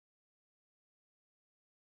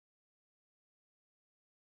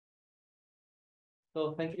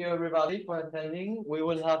So thank you everybody for attending. We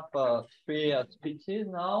will have three speeches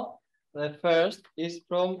now. The first is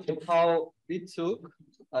from Michał Biczuk.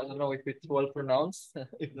 I don't know if it's well pronounced.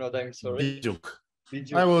 If not, I'm sorry. Biczuk.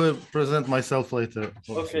 Biczuk. I will present myself later.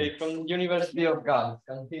 Also. Okay, from University of Gdańsk,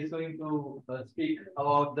 and he's going to speak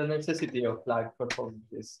about the necessity of live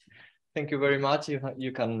performances. Thank you very much.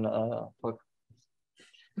 You can talk.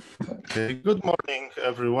 Okay, good morning,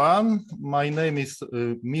 everyone. My name is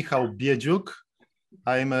Michał Biczuk.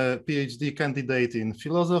 I'm a PhD candidate in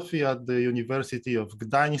philosophy at the University of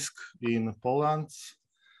Gdańsk in Poland.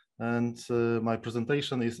 And my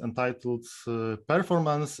presentation is entitled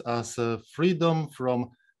Performance as a Freedom from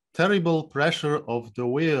Terrible Pressure of the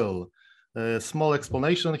Will. A small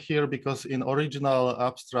explanation here, because in original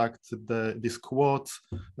abstract, this quote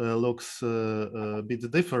looks a bit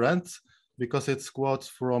different, because it's quote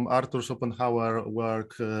from Arthur Schopenhauer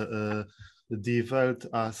work Die Welt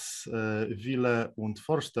als Wille und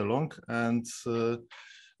Vorstellung. And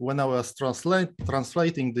when I was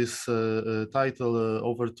translating this title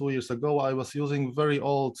over 2 years ago, I was using very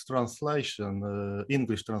old translation,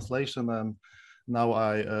 English translation, and now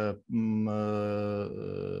I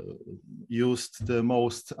used the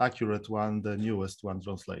most accurate one, the newest one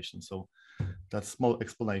translation. So that's small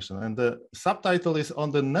explanation. And the subtitle is on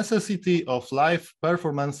the necessity of live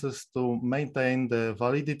performances to maintain the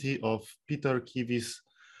validity of Peter Kivi's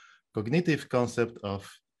cognitive concept of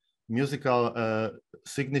musical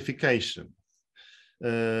signification.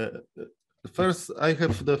 First, I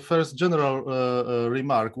have the first general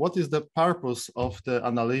remark. What is the purpose of the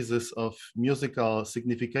analysis of musical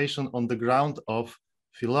signification on the ground of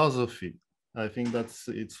philosophy? I think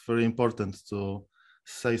it's very important to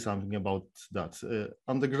say something about that.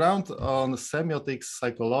 On the ground on semiotics,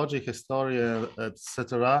 psychology, history,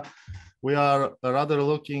 etc., we are rather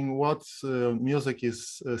looking what music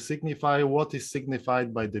is signified, what is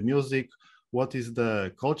signified by the music, what is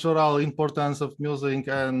the cultural importance of music,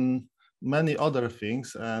 and many other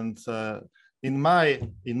things. And in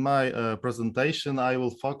my presentation, I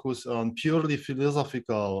will focus on purely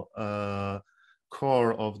philosophical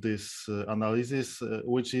core of this analysis,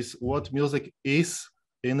 which is what music is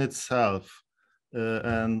in itself.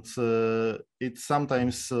 And it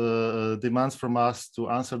sometimes demands from us to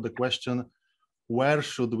answer the question, where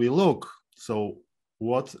should we look? So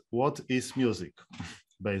what is music,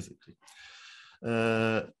 basically?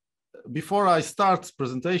 Before I start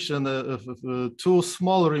presentation, two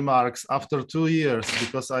small remarks after 2 years,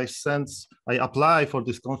 because I applied for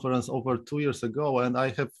this conference over 2 years ago, and I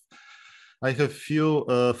have few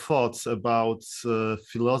thoughts about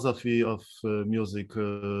philosophy of music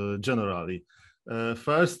generally.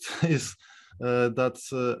 First is that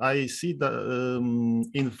I see that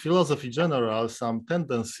in philosophy general some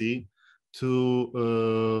tendency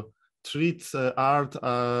to treat art,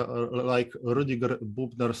 like Rüdiger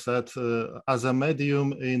Bubner said, as a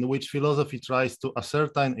medium in which philosophy tries to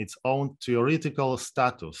ascertain its own theoretical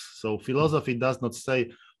status. So philosophy does not say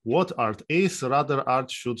what art is, rather art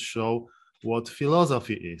should show what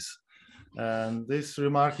philosophy is. And this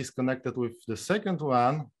remark is connected with the second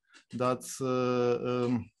one, that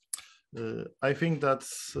I think that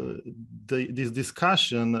this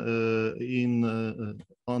discussion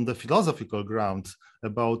on the philosophical ground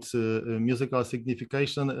about musical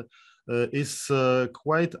signification is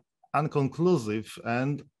quite unconclusive,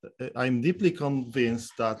 and I'm deeply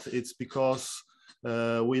convinced that it's because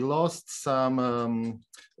we lost some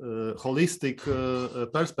holistic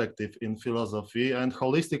perspective in philosophy, and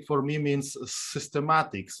holistic for me means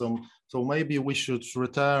systematic. So maybe we should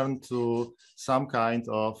return to some kind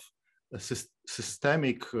of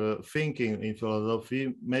systemic thinking in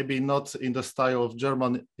philosophy, maybe not in the style of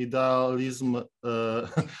German idealism,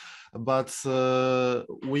 but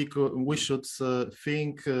we should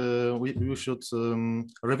think, we should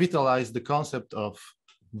revitalize the concept of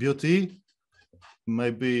beauty.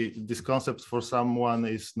 Maybe this concept for someone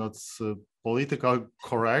is not politically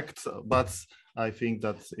correct, but I think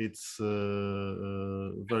that it's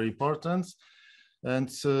very important.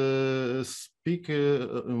 And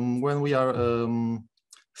when we are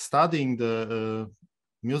studying the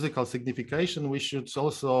musical signification, we should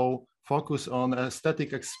also focus on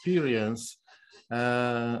aesthetic experience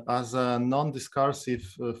as a non-discursive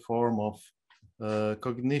form of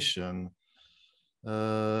cognition.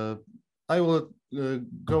 I will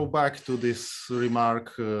go back to this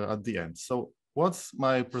remark at the end. So what's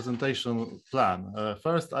my presentation plan?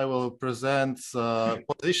 First, I will present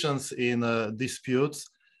positions in disputes,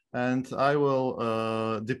 and I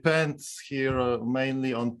will depend here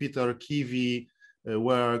mainly on Peter Kivi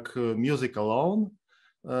work, Music Alone.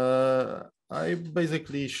 I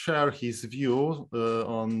basically share his view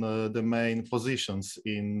on the main positions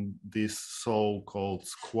in this so-called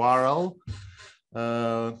quarrel.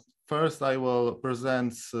 First, I will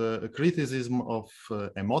present a criticism of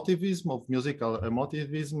emotivism, of musical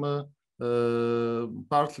emotivism,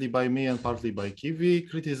 partly by me and partly by Kiwi,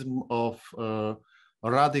 criticism of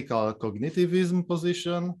radical cognitivism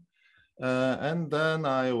position, and then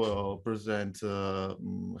I will present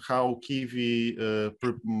how Kiwi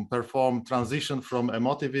performed transition from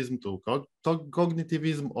emotivism to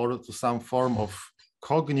cognitivism or to some form of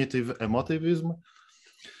cognitive emotivism.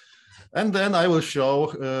 And then I will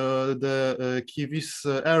show the Kiwi's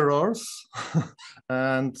errors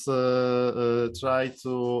and try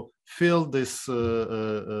to fill this,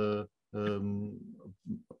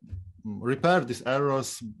 repair these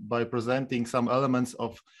errors by presenting some elements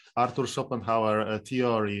of Arthur Schopenhauer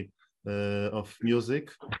theory of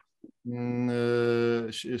music.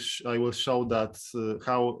 I will show that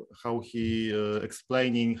how he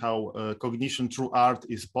explaining how cognition through art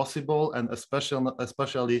is possible, and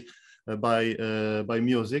especially by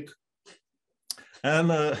music.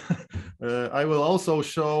 And I will also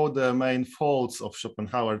show the main faults of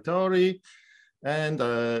Schopenhauer theory. And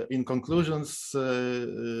in conclusions,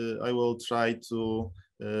 I will try to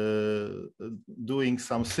doing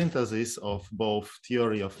some synthesis of both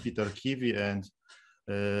theory of Peter Kiwi and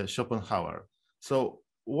Schopenhauer. So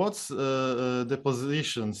what's the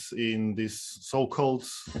positions in this so-called,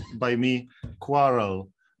 by me, quarrel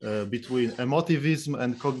between emotivism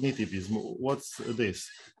and cognitivism? What's this?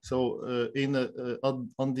 So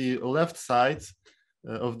on the left side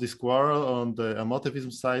of this quarrel, on the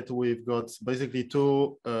emotivism side, we've got basically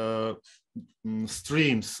two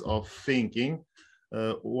streams of thinking.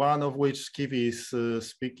 One of which Kiwi is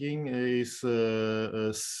speaking is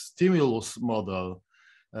a stimulus model.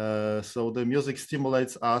 So the music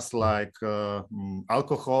stimulates us like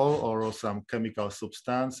alcohol or some chemical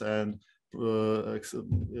substance, and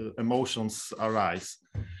emotions arise.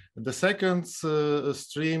 The second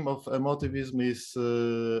stream of emotivism is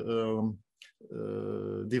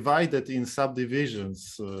divided in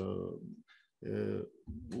subdivisions.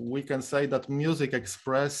 We can say that music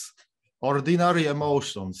express ordinary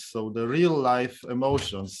emotions, so the real life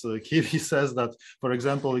emotions. Kiwi says that, for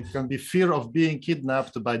example, it can be fear of being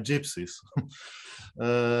kidnapped by gypsies.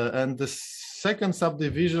 And the second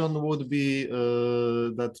subdivision would be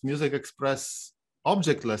that music express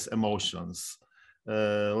objectless emotions,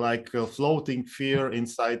 like floating fear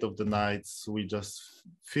inside of the nights. We just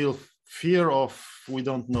feel fear of we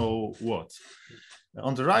don't know what.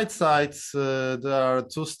 On the right side, there are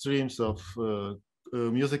two streams of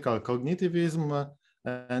musical cognitivism,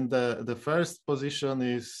 and the first position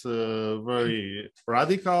is very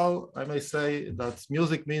radical. I may say that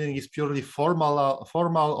music meaning is purely formal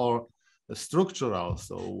or structural.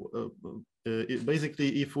 So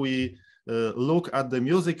basically, if we look at the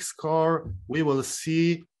music score, we will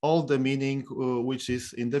see all the meaning which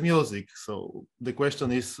is in the music. So the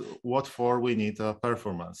question is, what for we need a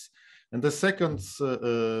performance? And the second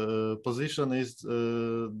position is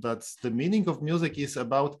that the meaning of music is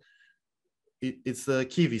about, it's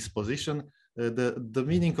Kiwi's position, the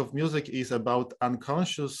meaning of music is about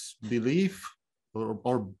unconscious belief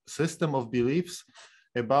or system of beliefs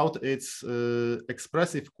about its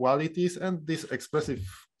expressive qualities, and this expressive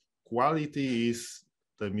quality is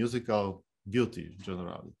the musical beauty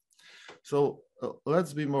generally. So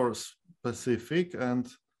let's be more specific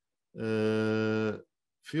and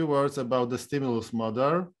few words about the stimulus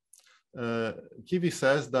model. Kiwi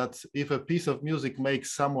says that if a piece of music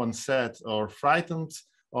makes someone sad or frightened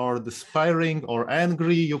or despairing or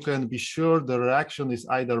angry, you can be sure the reaction is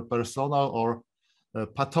either personal or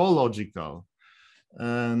pathological.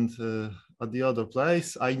 And at the other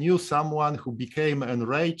place, I knew someone who became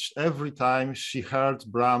enraged every time she heard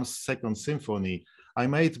Brahms' Second Symphony. I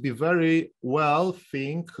might be very well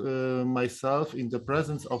think myself in the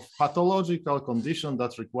presence of pathological condition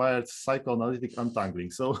that required psychoanalytic untangling.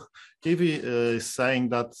 So Kiwi is saying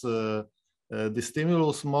that the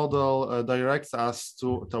stimulus model directs us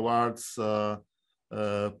towards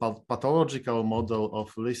pathological model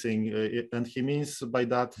of listening, and he means by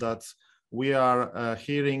that that we are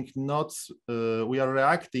hearing not, we are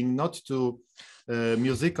reacting not to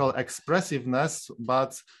musical expressiveness,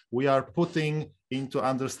 but we are putting into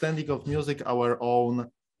understanding of music our own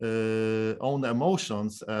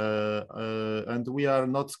emotions, and we are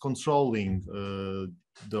not controlling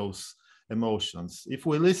those emotions. If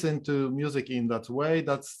we listen to music in that way,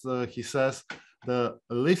 that's he says the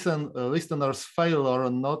listener's failure,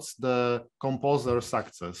 not the composer's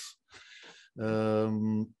success.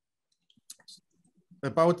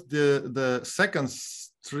 about the second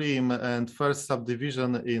stream and first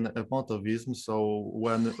subdivision in emotivism. So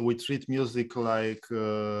when we treat music like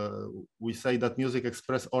we say that music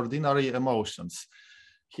express ordinary emotions.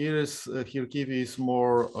 Here Kivi is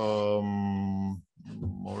more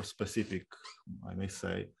specific, I may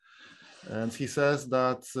say. And he says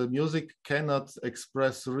that music cannot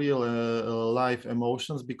express real life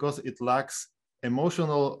emotions because it lacks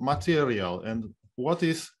emotional material. And what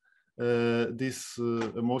is this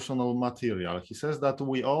emotional material? He says that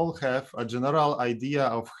we all have a general idea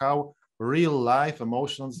of how real life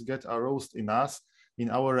emotions get aroused in us in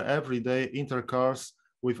our everyday intercourse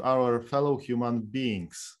with our fellow human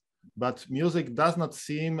beings. But music does not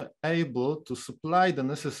seem able to supply the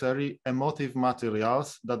necessary emotive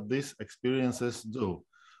materials that these experiences do.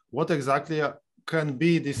 What exactly can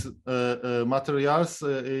be these materials?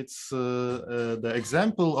 It's the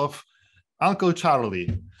example of Uncle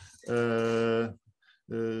Charlie. And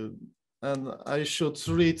I should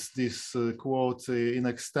read this quote in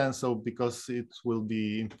extenso because it will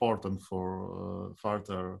be important for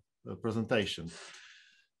further presentation.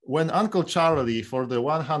 When Uncle Charlie, for the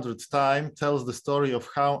 100th time, tells the story of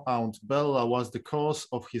how Aunt Bella was the cause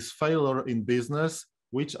of his failure in business,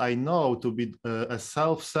 which I know to be a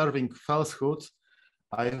self-serving falsehood,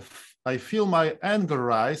 I feel my anger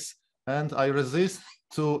rise and I resist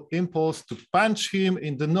to impulse to punch him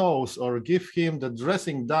in the nose or give him the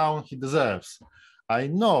dressing down he deserves. I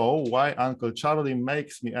know why Uncle Charlie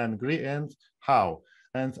makes me angry and how,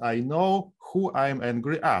 and I know who I'm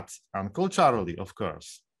angry at, Uncle Charlie, of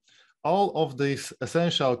course. All of these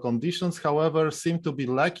essential conditions, however, seem to be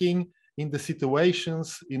lacking in the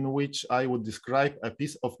situations in which I would describe a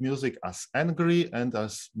piece of music as angry and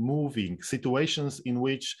as moving, situations in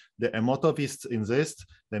which the emotivists insist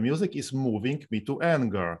the music is moving me to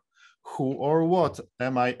anger. Who or what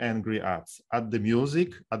am I angry at? At the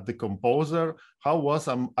music, at the composer? How was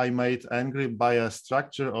I made angry by a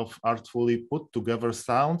structure of artfully put together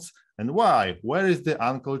sounds? And why? Where is the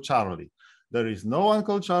Uncle Charlie? There is no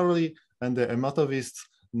Uncle Charlie, and the emotivist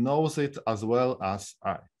knows it as well as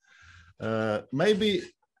I. Maybe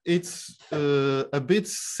it's a bit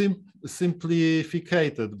simplified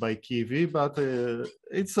by Kivi, but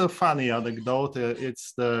it's a funny anecdote.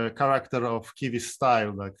 It's the character of Kivi's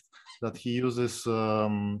style that he uses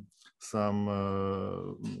some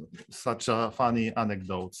such funny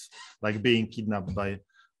anecdotes, like being kidnapped by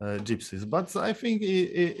gypsies. But I think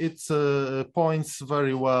it points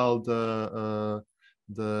very well the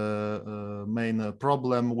main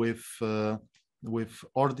problem with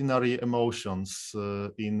ordinary emotions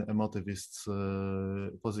in emotivist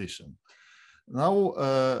position. Now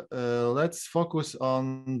let's focus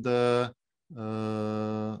on the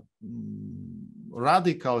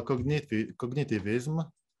radical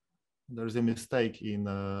cognitivism. There's a mistake in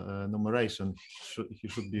numeration. He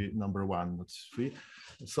should be number 1, not 3.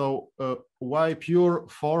 So why pure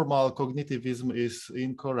formal cognitivism is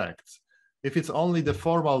incorrect? If it's only the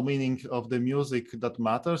formal meaning of the music that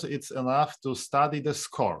matters, it's enough to study the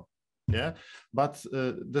score. Yeah, but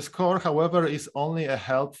the score, however, is only a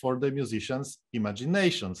help for the musician's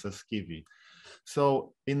imagination, says Kivi.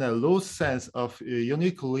 So in a loose sense of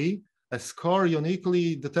uniquely, a score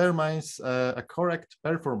uniquely determines a correct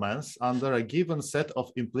performance under a given set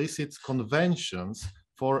of implicit conventions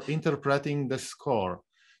for interpreting the score.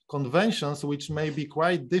 Conventions which may be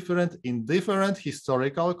quite different in different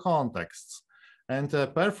historical contexts. And a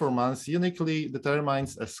performance uniquely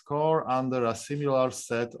determines a score under a similar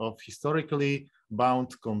set of historically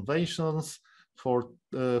bound conventions for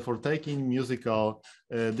taking musical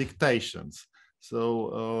dictations.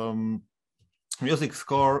 So music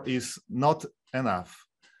score is not enough.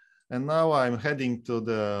 And now I'm heading to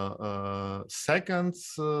the second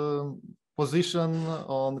position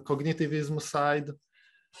on cognitivism side,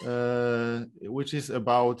 which is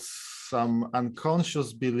about some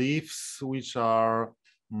unconscious beliefs which are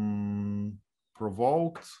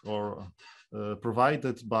provoked or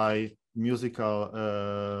provided by musical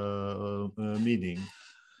meaning.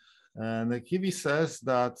 And Kivi says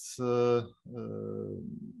that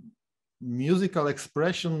musical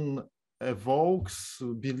expression evokes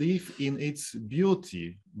belief in its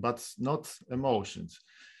beauty, but not emotions.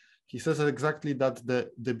 He says exactly that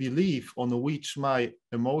the belief on which my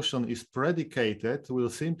emotion is predicated will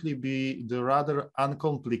simply be the rather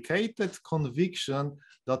uncomplicated conviction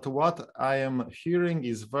that what I am hearing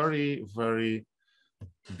is very, very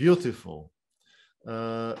beautiful.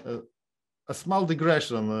 A small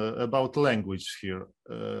digression about language here,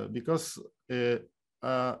 because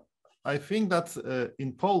I think that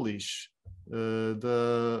in Polish,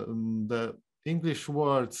 the English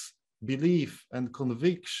words belief and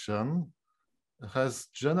conviction has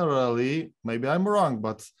generally, maybe I'm wrong,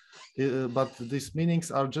 but these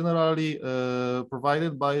meanings are generally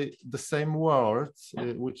provided by the same word,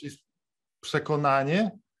 which is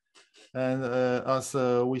przekonanie. And as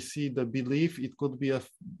we see the belief, it could be a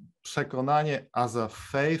przekonanie as a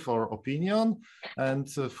faith or opinion. And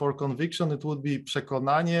for conviction, it would be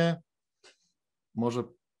przekonanie, może,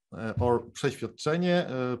 or przeświadczenie,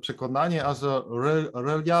 przekonanie as a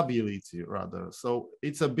reliability rather. So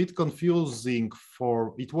it's a bit confusing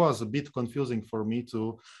it was a bit confusing for me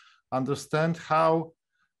to understand how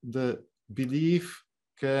the belief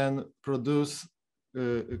can produce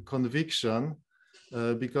conviction,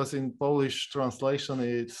 because in Polish translation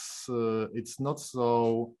it's not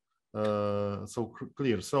so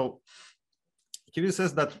clear. So here it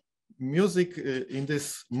says that music in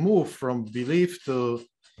this move from belief to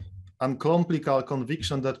uncomplicated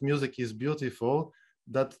conviction that music is beautiful,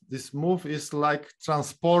 that this move is like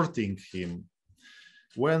transporting him.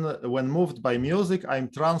 When moved by music, I'm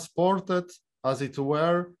transported, as it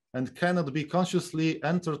were, and cannot be consciously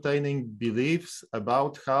entertaining beliefs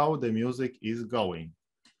about how the music is going.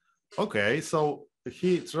 Okay, so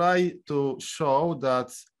he tried to show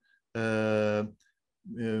that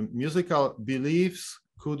musical beliefs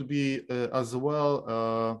could be as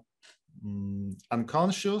well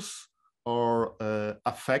unconscious or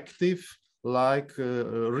affective, like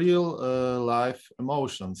real life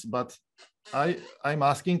emotions. But I'm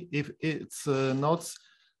asking if it's not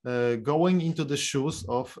going into the shoes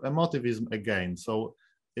of emotivism again. So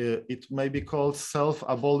it may be called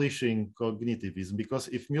self-abolishing cognitivism, because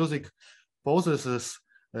if music possesses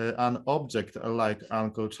an object like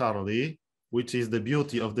Uncle Charlie, which is the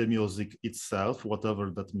beauty of the music itself,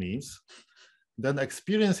 whatever that means, then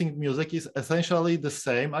experiencing music is essentially the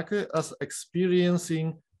same as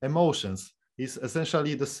experiencing emotions. It's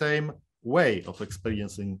essentially the same way of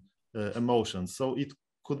experiencing emotions. So it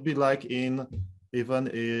could be like even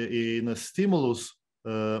in a stimulus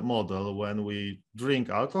model, when we drink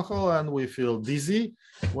alcohol and we feel dizzy.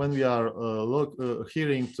 When we are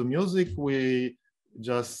hearing to music, we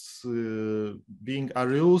just being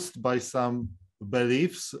aroused by some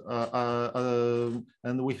beliefs,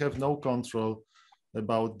 and we have no control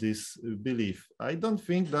about this belief. I don't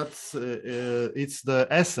think that it's the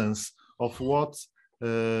essence of what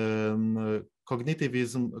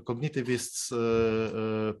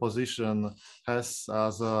cognitivists' position has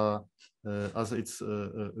as its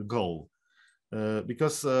goal.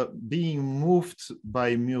 Because being moved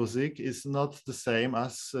by music is not the same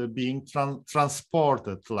as being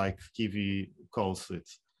transported, like Kiwi calls it.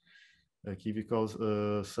 Kiwi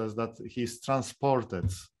says that he's transported,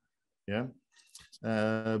 yeah?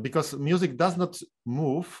 Because music does not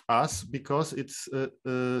move us because it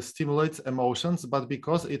stimulates emotions, but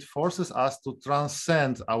because it forces us to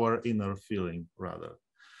transcend our inner feeling, rather.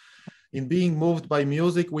 In being moved by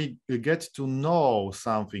music, we get to know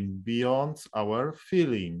something beyond our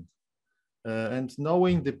feeling. And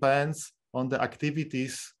knowing depends on the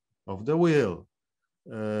activities of the will.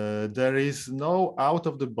 There is no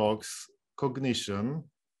out-of-the-box cognition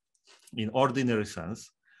in ordinary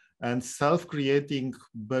sense, and self-creating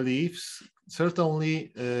beliefs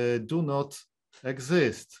certainly do not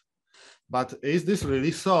exist. But is this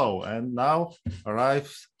really so? And now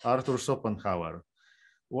arrives Arthur Schopenhauer.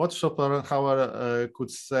 What Schopenhauer could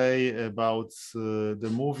say about the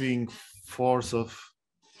moving force of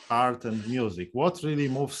art and music? What really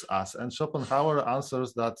moves us? And Schopenhauer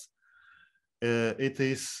answers that it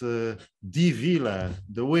is die Wille,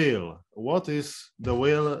 the will. What is the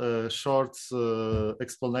will? Short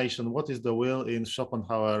explanation. What is the will in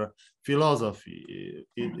Schopenhauer philosophy?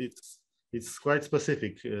 It's quite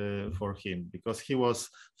specific for him, because he was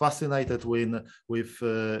fascinated with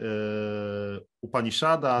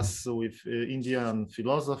Upanishads, with Indian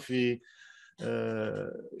philosophy.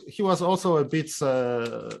 He was also a bit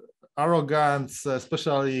arrogant,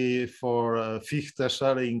 especially for Fichte,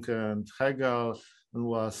 Schelling, and Hegel, and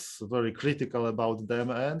was very critical about them.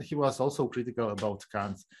 And he was also critical about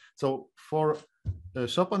Kant. So for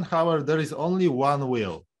Schopenhauer, there is only one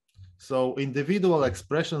will. So individual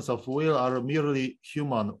expressions of will are merely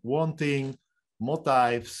human wanting,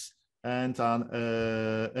 motives, and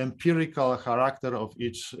an empirical character of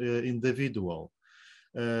each individual.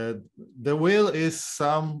 The will is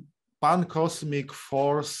some pan-cosmic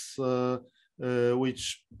force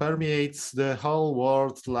which permeates the whole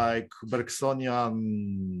world, like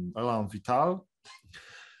Bergsonian Elan Vital.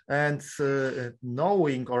 And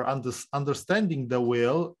knowing or understanding the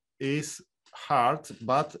will is hard,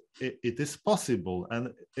 but it is possible.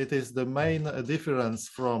 And it is the main difference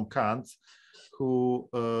from Kant, who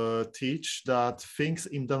teach that things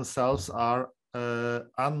in themselves are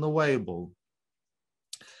unknowable.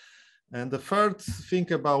 And the third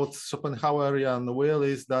thing about Schopenhauerian will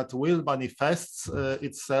is that will manifests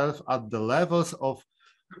itself at the levels of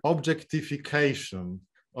objectification.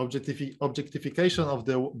 Objectification of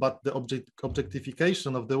the, but the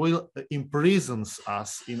objectification of the will imprisons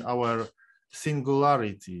us in our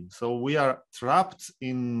singularity. So we are trapped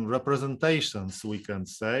in representations, we can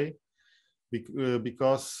say,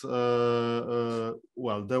 because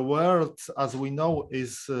well, the world, as we know,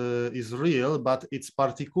 is real, but its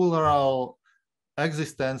particular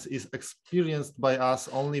existence is experienced by us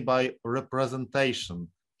only by representation.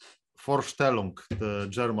 Vorstellung, the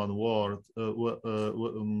German word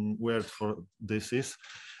for this is,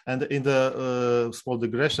 and in the small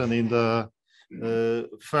digression, in the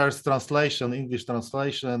first translation, English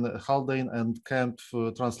translation, Haldane and Kemp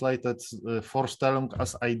translated Vorstellung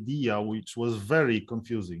as idea, which was very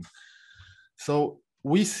confusing. So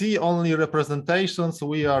we see only representations,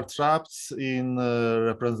 we are trapped in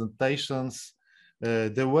representations.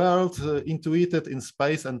 The world intuited in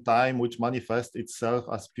space and time, which manifests itself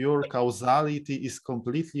as pure causality, is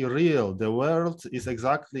completely real. The world is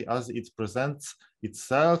exactly as it presents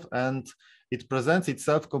itself, and it presents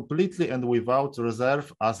itself completely and without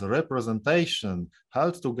reserve as a representation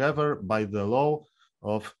held together by the law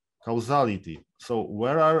of causality. So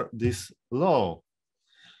where are this law?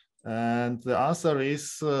 And the answer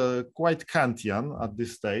is quite Kantian at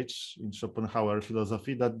this stage in Schopenhauer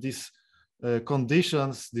philosophy, that these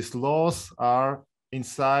conditions, these laws are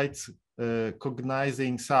inside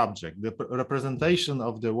cognizing subject. The representation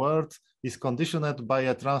of the world is conditioned by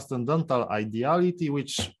a transcendental ideality,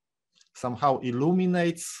 which somehow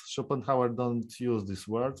illuminates, Schopenhauer don't use these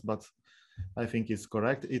words, but I think it's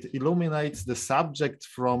correct. It illuminates the subject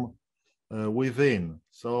from within.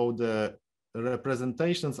 So the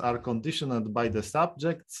representations are conditioned by the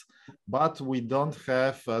subjects, but we don't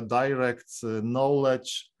have a direct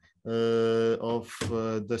knowledge of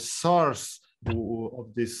the source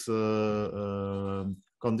of this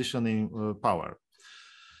conditioning power.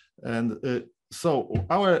 And so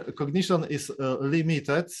our cognition is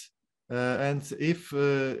limited, and if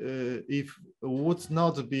would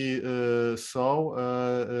not be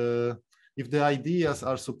so, if the ideas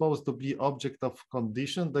are supposed to be object of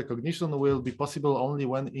condition, the cognition will be possible only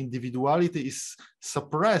when individuality is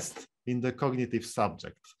suppressed in the cognitive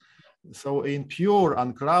subject. So in pure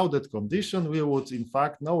unclouded condition, we would in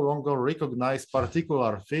fact no longer recognize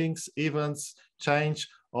particular things, events, change,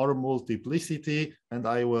 or multiplicity, and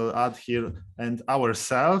I will add here, and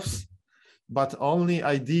ourselves, but only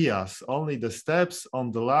ideas, only the steps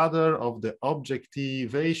on the ladder of the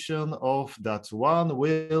objectivation of that one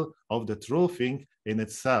will of the true thing in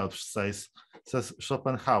itself, says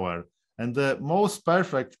Schopenhauer. And the most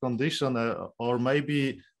perfect condition, or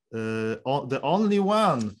maybe the only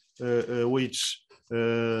one which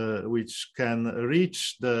can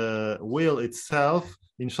reach the will itself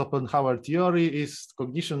in Schopenhauer theory, is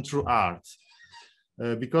cognition through art.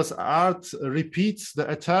 Because art repeats the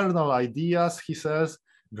eternal ideas, he says,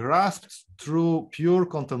 grasped through pure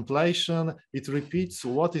contemplation. It repeats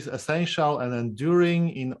what is essential and enduring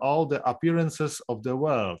in all the appearances of the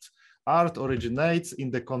world. Art originates in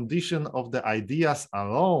the condition of the ideas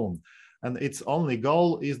alone, and its only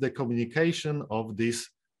goal is the communication of this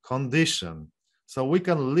condition. So we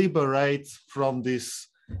can liberate from this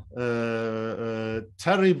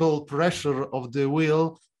terrible pressure of the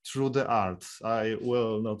will through the arts. I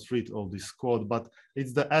will not read all this quote, but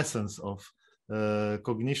it's the essence of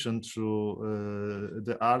cognition through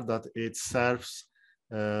the art, that it serves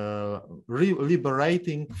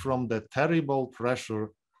liberating from the terrible pressure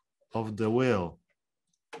of the will.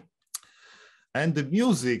 And the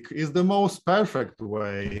music is the most perfect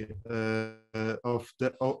way of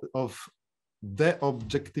the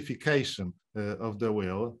objectification of the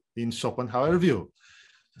will in Schopenhauer view.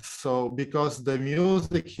 So, because the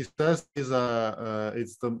music, he says, is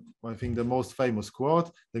it's I think the most famous quote,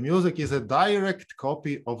 the music is a direct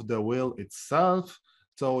copy of the will itself.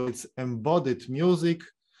 So it's embodied music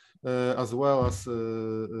as well as,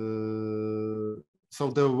 so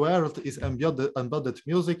the world is embodied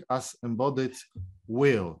music as embodied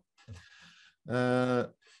will.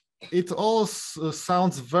 It all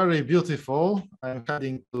sounds very beautiful. I'm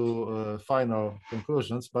heading to final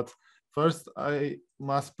conclusions, but first, I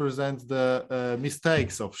must present the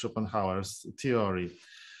mistakes of Schopenhauer's theory.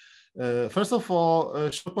 First of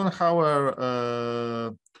all, Schopenhauer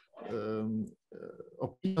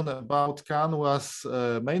opinion about Kant was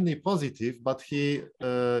mainly positive, but he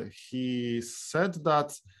said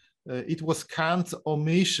that it was Kant's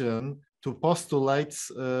omission to postulate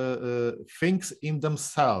things in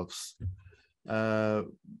themselves,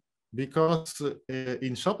 because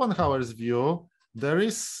in Schopenhauer's view, there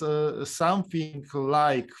is something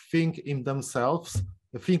like think in themselves,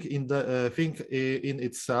 think in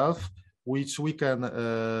itself, which we can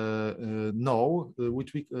know,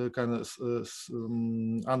 which we can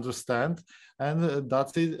understand, and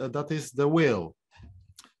that is the will,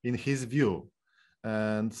 in his view.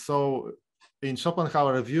 And so, in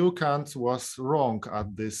Schopenhauer's view, Kant was wrong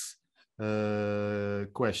at this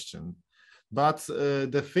question. But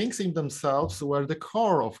the things in themselves were the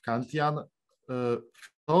core of Kantian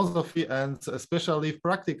philosophy, and especially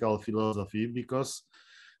practical philosophy, because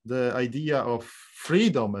the idea of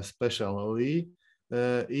freedom, especially,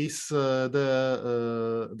 is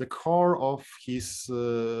the core of his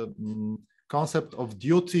concept of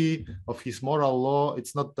duty, of his moral law.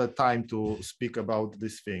 It's not the time to speak about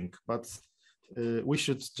this thing, but we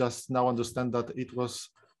should just now understand that it was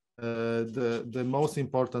the most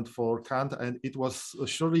important for Kant, and it was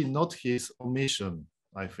surely not his omission,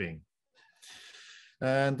 I think.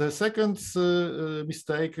 And the second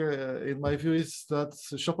mistake, in my view, is that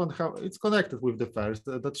Schopenhauer, it's connected with the first,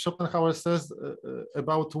 that Schopenhauer says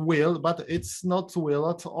about will, but it's not will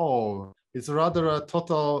at all. It's rather a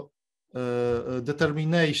total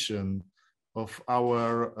determination of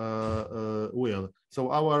our will. So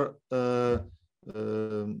our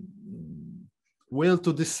will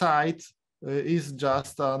to decide is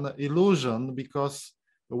just an illusion, because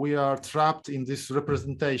we are trapped in these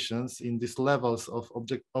representations, in these levels of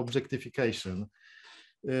objectification.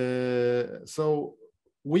 So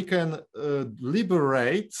we can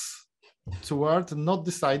liberate toward not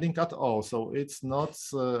deciding at all. So it's not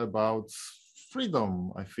about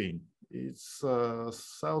freedom, I think. It's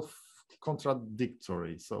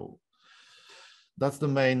self-contradictory. So that's the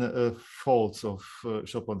main faults of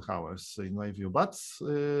Schopenhauer's, in my view. But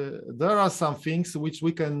there are some things which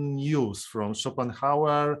we can use from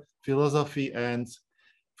Schopenhauer philosophy and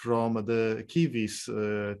from the Kivi's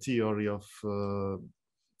theory of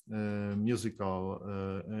musical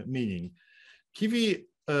meaning. Kivi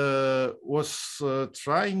was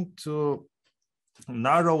trying to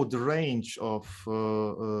narrow the range of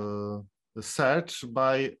search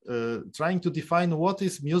by trying to define what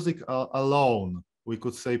is music alone. We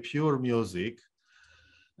could say pure music,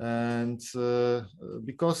 and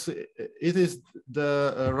because it is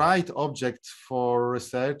the right object for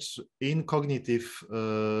research in cognitive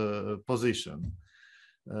position.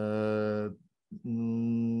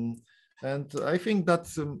 And I think that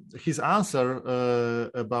his answer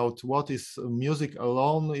about what is music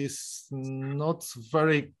alone is not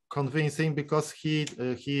very convincing, because he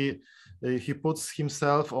puts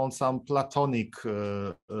himself on some Platonic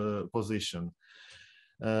position.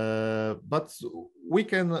 But we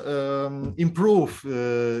can improve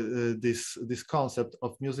this concept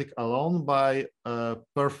of music alone by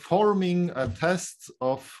performing a test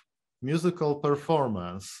of musical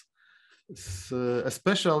performance.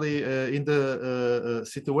 Especially in the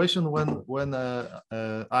situation when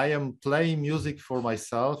I am playing music for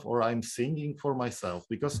myself, or I'm singing for myself,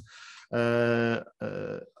 because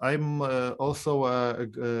I'm also a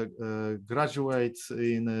graduate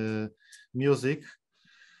in music.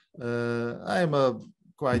 I'm a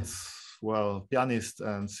quite well pianist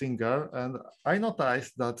and singer, and I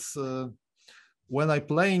noticed that when I'm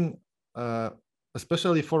playing,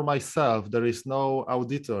 especially for myself, there is no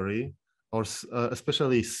auditory, or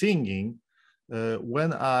especially singing,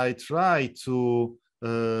 when I try to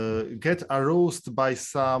get aroused by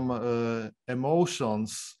some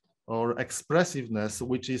emotions or expressiveness,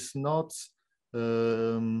 which is not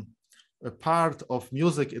a part of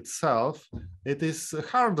music itself, it is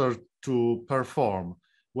harder to perform.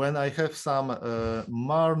 When I have some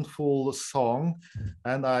mournful song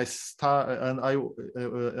and I start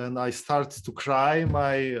to cry,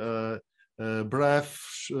 my breath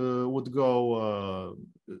would go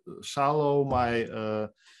shallow, my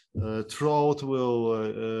throat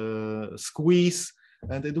will squeeze,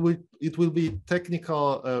 and it will be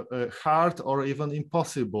technical hard or even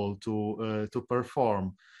impossible to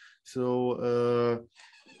perform. So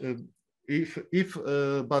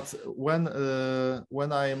but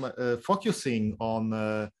when I'm focusing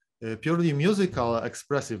on purely musical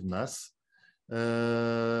expressiveness,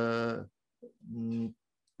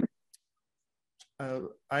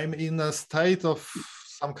 I'm in a state of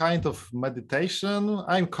some kind of meditation.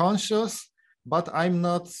 I'm conscious, but I'm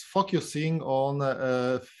not focusing on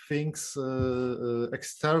things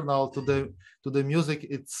external to the music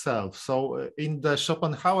itself. So in the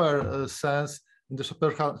Schopenhauer sense, in the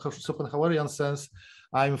Schopenhauerian sense,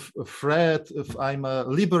 I'm afraid, if I'm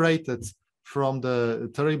liberated from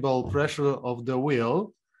the terrible pressure of the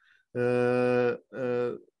will.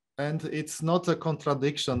 And it's not a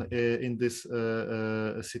contradiction in this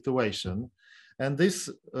situation. And this,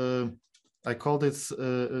 I call this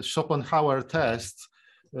Schopenhauer test,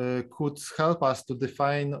 could help us to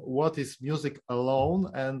define what is music alone.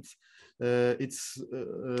 And it's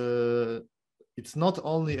not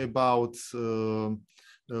only about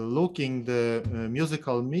looking the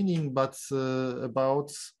musical meaning, but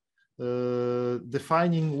about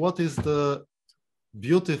defining what is the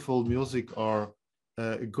beautiful music or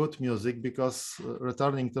good music. Because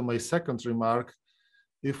returning to my second remark,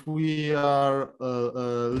 if we are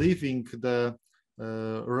leaving the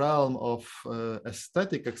realm of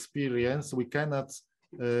aesthetic experience, we cannot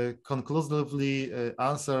conclusively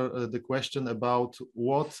answer the question about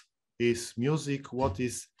what is music, what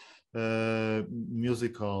is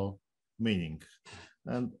musical meaning.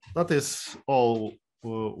 And that is all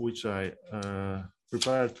which I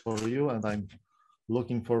prepared for you, and I'm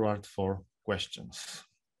looking forward for questions.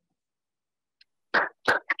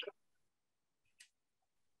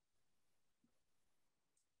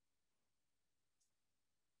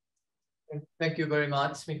 Thank you very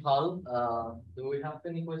much, Michal. Do we have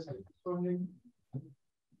any questions from you?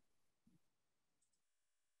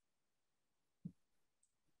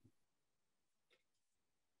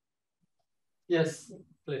 Yes,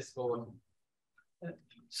 please go on.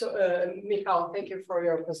 So, Michal, thank you for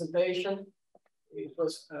your presentation. It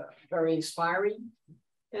was very inspiring.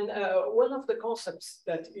 And one of the concepts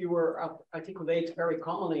that you were articulate very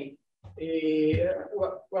commonly,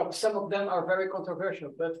 well, some of them are very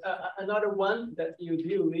controversial, but another one that you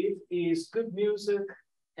deal with is good music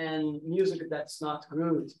and music that's not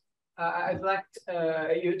good. I'd like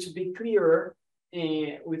you to be clearer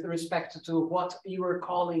with respect to what you are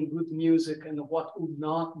calling good music and what would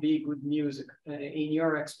not be good music in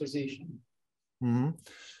your exposition. Mm-hmm.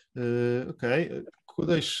 Okay,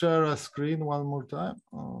 could I share a screen one more time?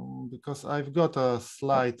 Because I've got a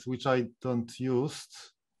slide which I don't use.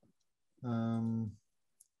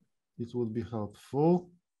 It would be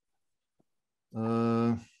helpful.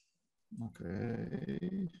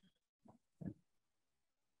 Okay.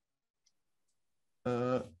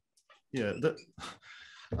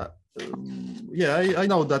 Yeah, I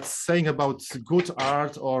know that saying about good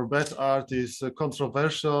art or bad art is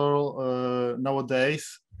controversial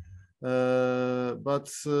nowadays, but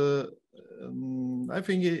I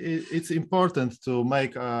think it's important to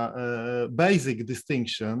make a basic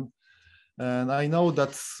distinction. And I know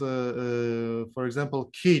that, for example,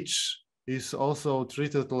 kitsch is also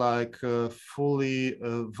treated like fully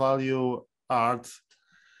value art.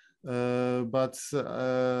 But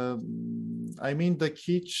I mean the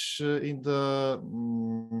kitsch in the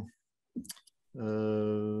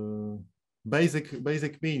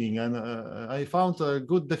basic meaning, and I found a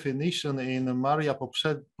good definition in Maria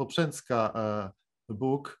Poprzedska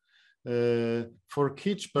book. For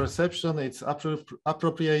kitsch perception, it's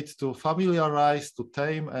appropriate to familiarize, to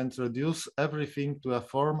tame, and reduce everything to a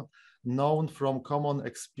form known from common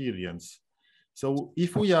experience. So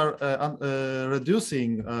if we are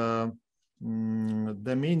reducing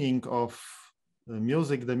the meaning of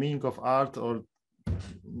music, the meaning of art, or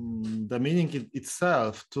the meaning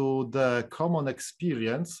itself to the common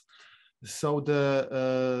experience, so then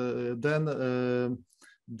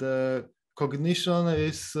the cognition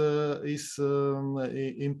is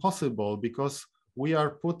impossible, because we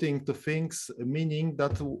are putting to things meaning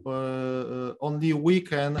that only we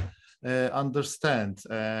can understand.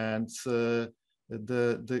 And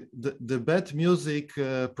the bad music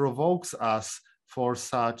provokes us for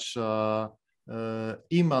such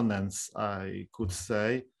immanence, I could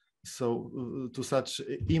say, so to such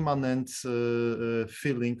immanent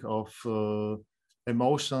feeling of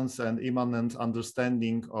emotions and immanent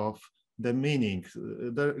understanding of the meaning.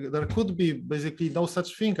 There could be basically no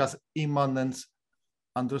such thing as immanent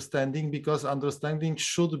understanding, because understanding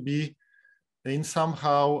should be in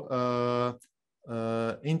somehow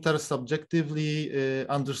intersubjectively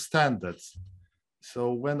understood.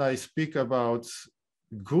 So when I speak about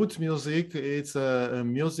good music, it's a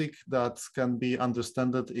music that can be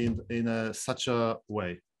understood in such a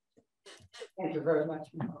way. Thank you very much.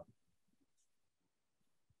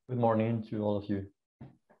 Good morning to all of you.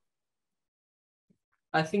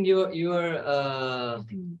 I think you are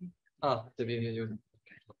the video.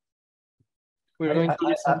 We're going to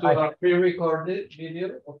listen to a pre-recorded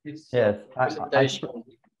video of this presentation.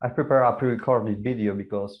 I prepare a pre-recorded video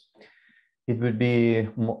because it would be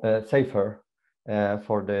safer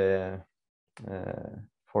for the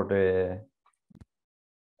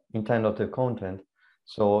intent of the content.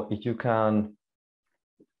 So if you can.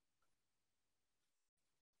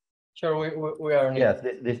 Sure, we are. Yes,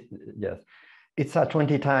 yes. It's a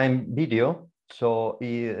 20-time video. So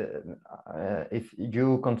if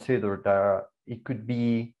you consider that it could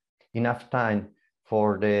be enough time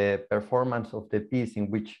for the performance of the piece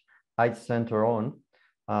in which I center on,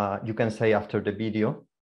 you can say after the video,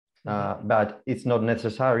 but it's not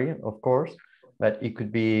necessary, of course, but it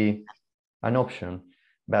could be an option.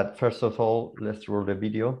 But first of all, let's roll the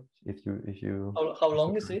video. If you. How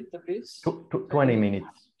long is it, the piece? 20 minutes.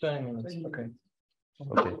 20 minutes. Okay.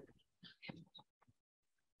 Okay.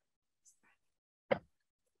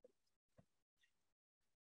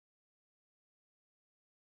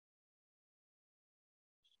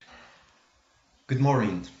 Good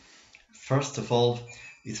morning. First of all,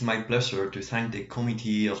 it's my pleasure to thank the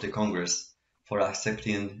committee of the Congress for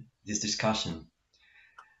accepting this discussion.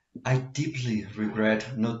 I deeply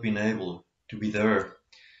regret not being able to be there,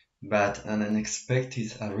 but an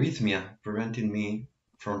unexpected arrhythmia prevented me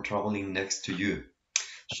from traveling next to you.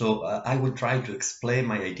 So I will try to explain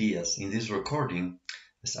my ideas in this recording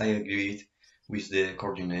as I agreed with the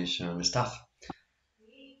coordination staff.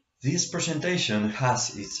 This presentation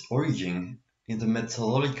has its origin in the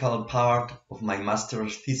methodological part of my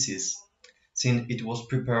master's thesis, since it was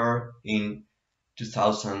prepared in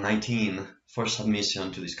 2019 for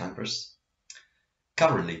submission to this campus.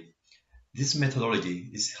 Currently, this methodology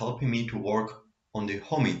is helping me to work on the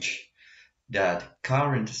homage that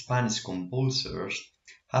current Spanish composers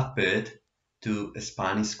have paid to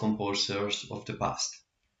Spanish composers of the past.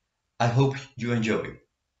 I hope you enjoy.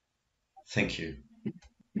 Thank you.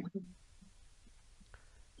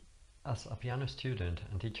 As a piano student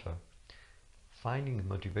and teacher, finding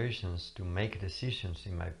motivations to make decisions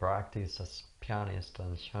in my practice as pianist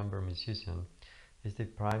and chamber musician is the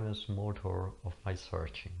primus motor of my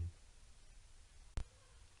searching.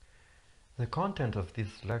 The content of this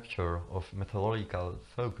lecture of methodological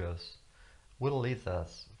focus will lead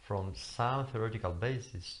us from some theoretical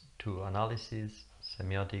basis to analysis,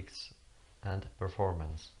 semiotics, and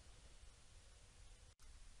performance.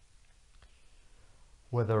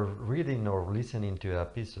 Whether reading or listening to a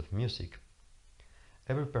piece of music,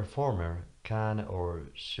 every performer can or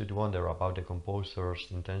should wonder about the composer's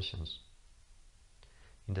intentions.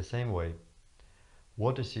 In the same way,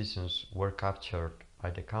 what decisions were captured by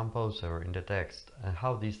the composer in the text and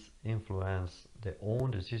how this influenced their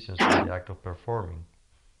own decisions in the act of performing.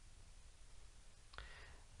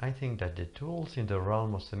 I think that the tools in the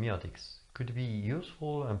realm of semiotics could be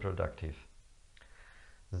useful and productive.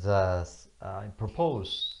 Thus, I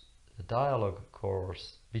propose a dialogue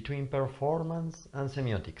course between performance and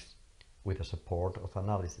semiotics, with the support of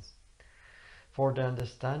analysis, for the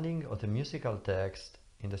understanding of the musical text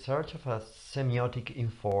in the search of a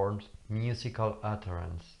semiotic-informed musical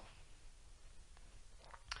utterance.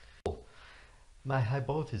 My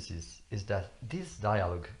hypothesis is that this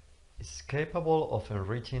dialogue is capable of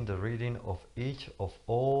enriching the reading of each of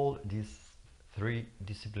all these three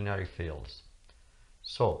disciplinary fields.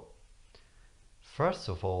 So, first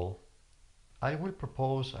of all, I will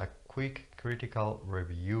propose a quick critical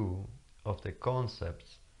review of the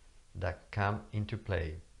concepts that come into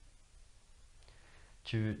play,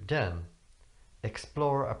 to then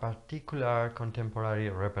explore a particular contemporary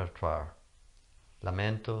repertoire,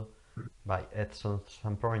 Lamento by Edson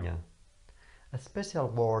Samproña, a special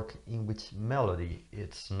work in which melody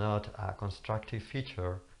is not a constructive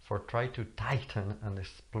feature for trying to tighten and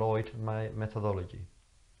exploit my methodology.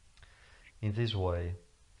 In this way,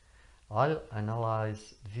 I'll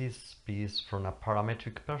analyze this piece from a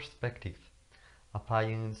parametric perspective,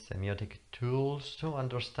 applying semiotic tools to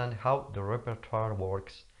understand how the repertoire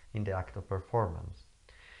works in the act of performance,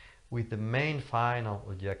 with the main final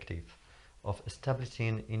objective of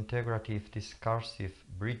establishing integrative discursive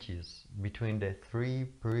bridges between the three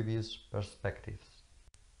previous perspectives.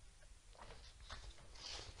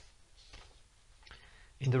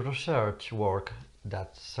 In the research work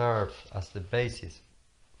that serves as the basis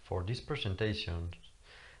for this presentation,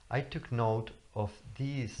 I took note of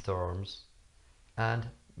these terms and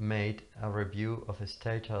made a review of the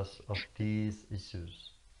status of these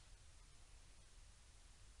issues.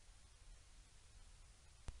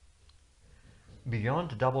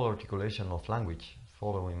 Beyond the double articulation of language,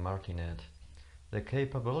 following Martinet, the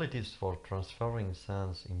capabilities for transferring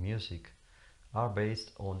sense in music are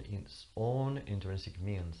based on its own intrinsic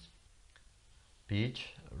means: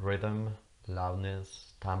 pitch, rhythm,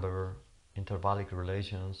 loudness, timbre, intervallic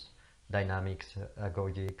relations, dynamics,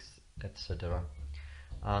 agogics, etc.,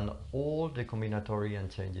 and all the combinatory and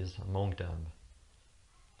changes among them.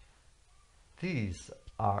 These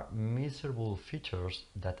are measurable features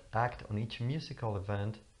that act on each musical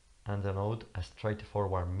event and denote a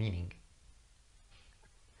straightforward meaning.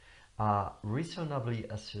 A reasonably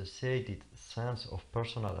associated sense of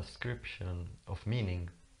personal ascription of meaning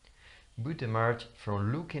would emerge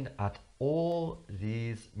from looking at all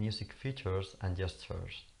these music features and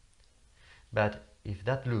gestures. But if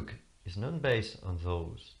that look is not based on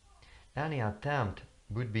those, any attempt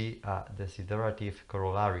would be a desiderative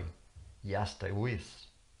corollary, just a wish.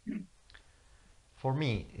 For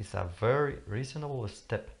me, it's a very reasonable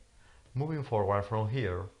step moving forward from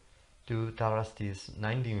here to Tarasti's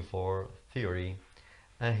 1904 theory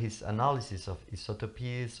and his analysis of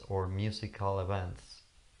isotopies or musical events.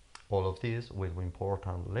 All of this will be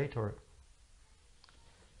important later.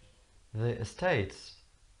 The states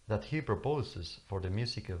that he proposes for the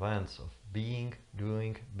music events of being,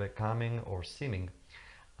 doing, becoming, or seeming,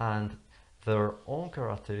 and their own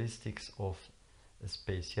characteristics of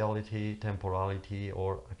spatiality, temporality,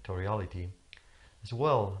 or actoriality, as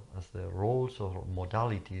well as the roles or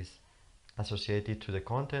modalities associated to the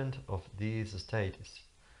content of these states: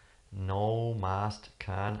 know, must,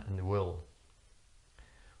 can, and will.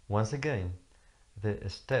 Once again, the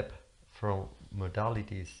step from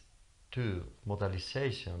modalities to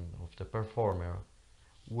modalization of the performer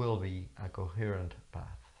will be a coherent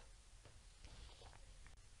path.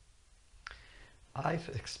 I've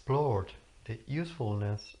explored the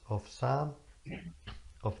usefulness of some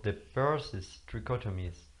of the Peirce's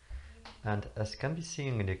trichotomies, and as can be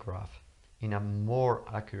seen in the graph, in a more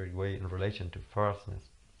accurate way in relation to firstness,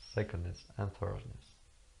 secondness, and thirdness.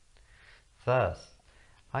 Thus,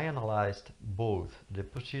 I analyzed both the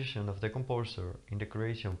position of the composer in the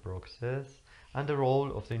creation process and the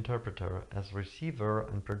role of the interpreter as receiver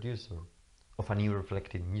and producer of a new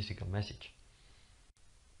reflected musical message.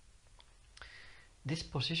 This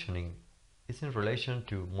positioning is in relation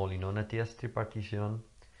to Molinonati's tripartition,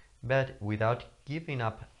 but without giving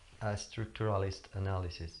up a structuralist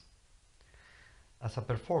analysis. As a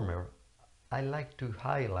performer, I like to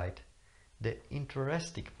highlight the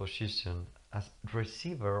interesting position as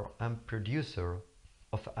receiver and producer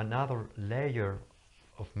of another layer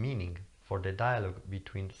of meaning for the dialogue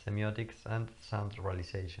between semiotics and sound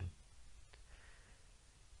realization.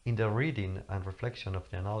 In the reading and reflection of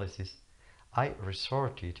the analysis, I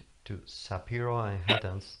resorted to Shapiro and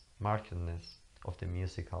Hutton's markedness of the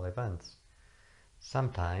musical events,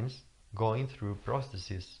 sometimes going through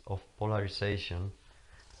processes of polarization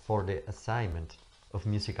for the assignment of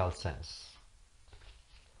musical sense.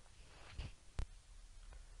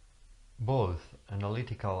 Both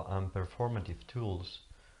analytical and performative tools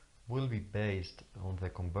will be based on the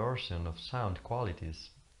conversion of sound qualities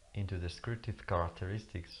into descriptive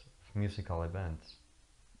characteristics of musical events.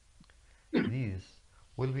 These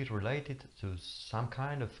will be related to some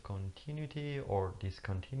kind of continuity or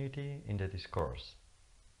discontinuity in the discourse.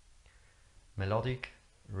 Melodic,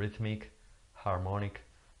 rhythmic, harmonic,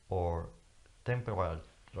 or temporal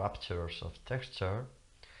ruptures of texture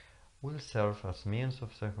will serve as means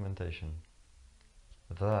of segmentation.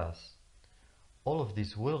 Thus, all of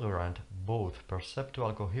this will grant both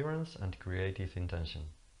perceptual coherence and creative intention.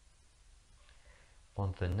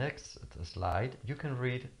 On the next slide, you can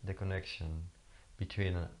read the connection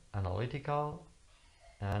between analytical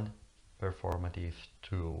and performative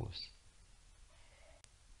tools.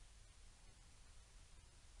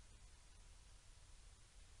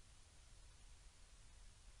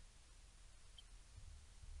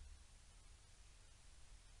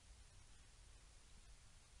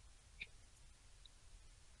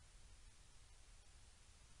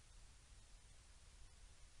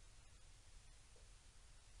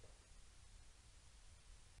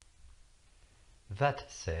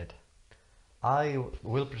 That said, I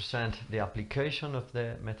will present the application of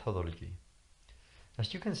the methodology.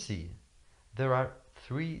 As you can see, there are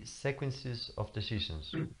three sequences of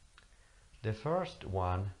decisions. The first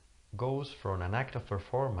one goes from an act of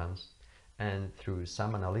performance and through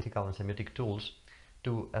some analytical and semiotic tools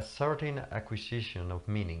to a certain acquisition of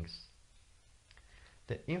meanings.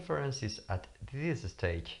 The inferences at this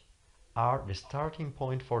stage are the starting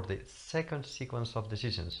point for the second sequence of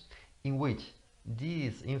decisions, in which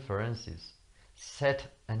these inferences set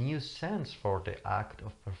a new sense for the act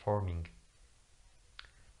of performing.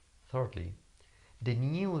 Thirdly, the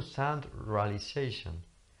new sound realization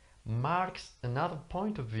marks another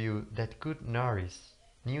point of view that could nourish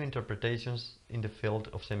new interpretations in the field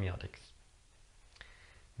of semiotics.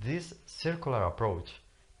 This circular approach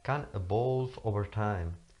can evolve over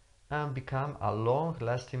time and become a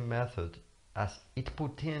long-lasting method as it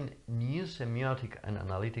puts in new semiotic and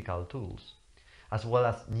analytical tools, as well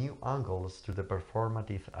as new angles to the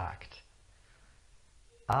performative act.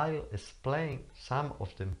 I'll explain some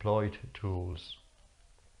of the employed tools.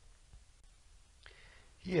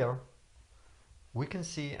 Here, we can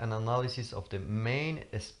see an analysis of the main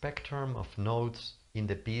spectrum of notes in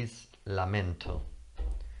the piece Lamento,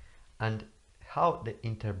 and how the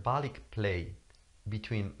intervallic play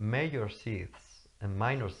between major sixths and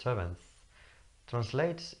minor sevenths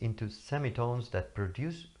translates into semitones that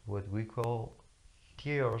produce what we call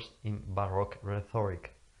tears in Baroque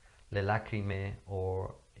rhetoric, le lacrime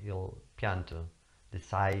or il pianto, the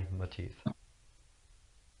sigh motif.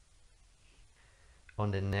 On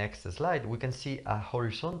the next slide, we can see a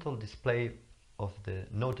horizontal display of the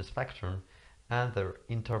note spectrum and their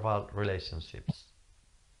interval relationships.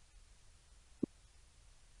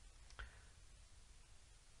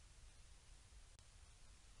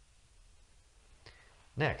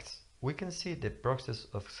 Next, we can see the process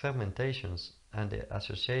of segmentations and the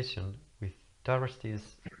association with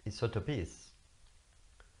Tarasti's isotopies.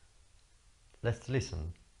 Let's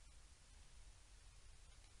listen.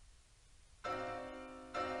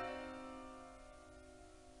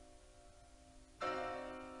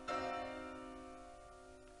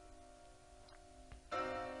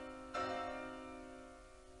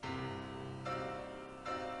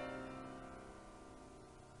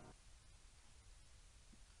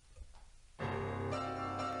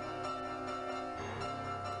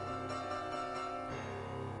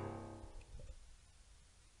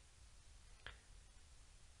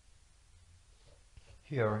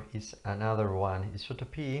 Here is another one,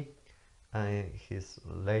 isotopy, and his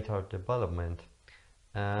later development,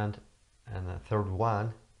 and a third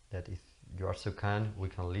one that, if you are so kind, we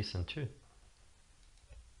can listen to.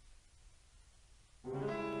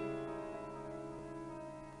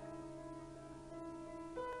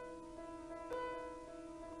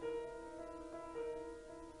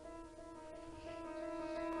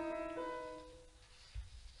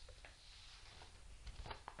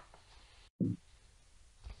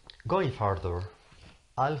 Going further,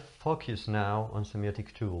 I'll focus now on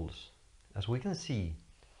semiotic tools. As we can see,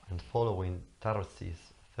 and following Tarasti's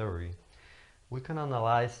theory, we can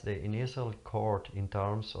analyze the initial chord in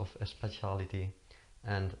terms of spatiality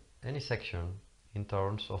and any section in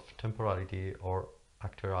terms of temporality or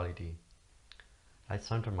actuality. I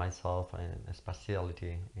center myself in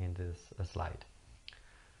spatiality in this slide.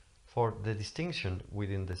 For the distinction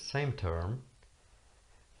within the same term,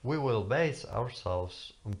 we will base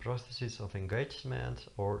ourselves on processes of engagement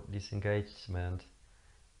or disengagement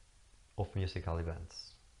of musical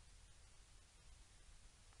events.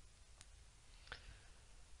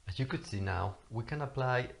 As you could see now, we can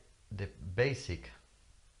apply the basic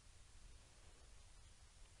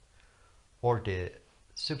or the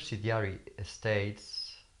subsidiary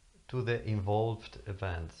states to the involved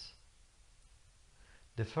events.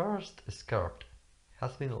 The first script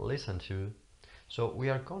has been listened to, so we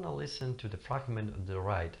are going to listen to the fragment on the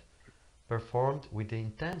right, performed with the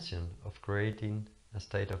intention of creating a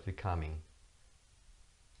state of becoming.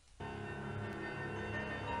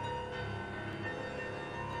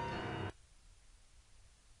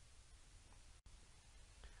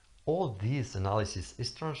 All this analysis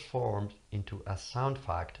is transformed into a sound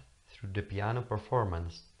fact through the piano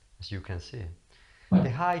performance, as you can see.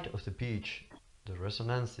 The height of the pitch, the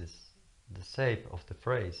resonances, the shape of the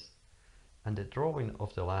phrase, and the drawing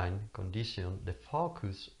of the line condition the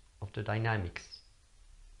focus of the dynamics.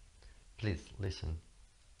 Please listen.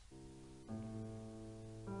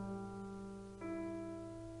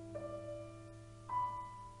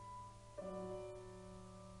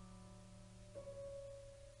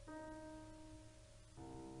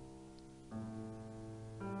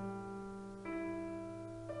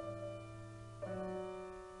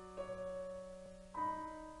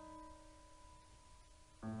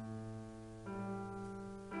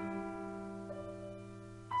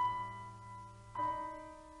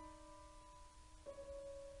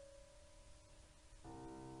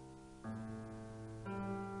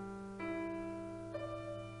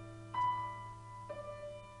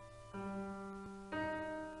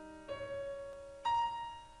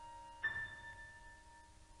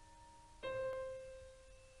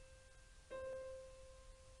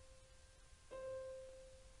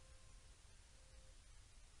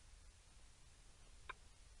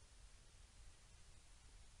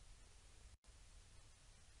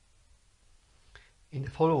 In the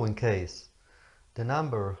following case, the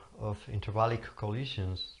number of intervallic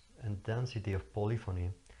collisions and density of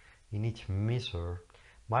polyphony in each measure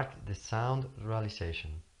mark the sound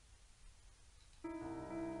realization.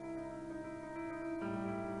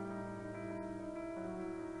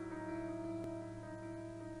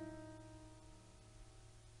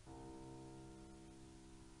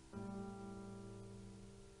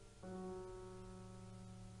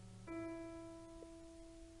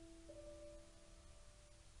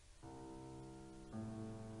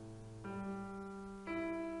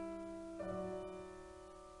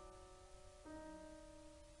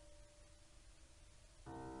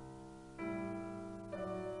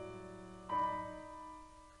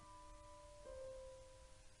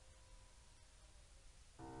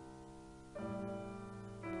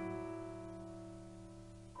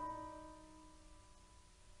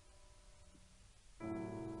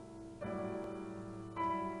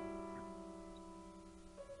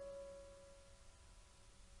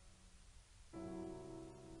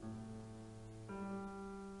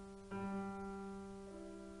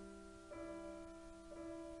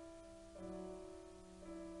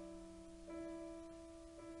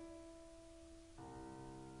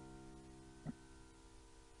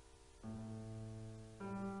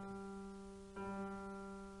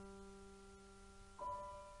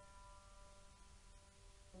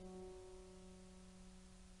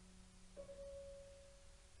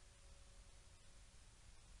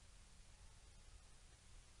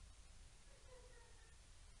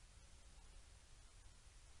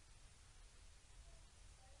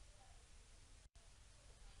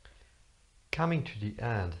 coming to the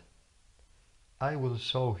end, I will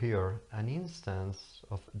show here an instance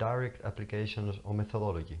of direct applications or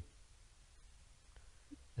methodology.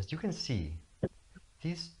 As you can see,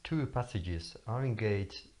 these two passages are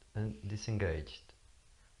engaged and disengaged,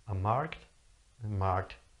 are marked and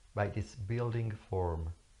marked by this building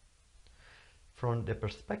form. From the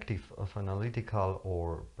perspective of analytical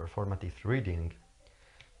or performative reading,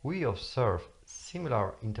 we observe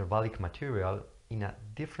similar intervallic material in a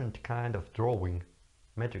different kind of drawing,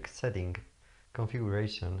 metric setting,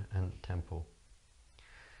 configuration and tempo.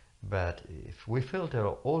 But if we filter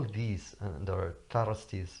all these under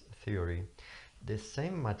Tarasti's theory, the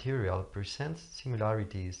same material presents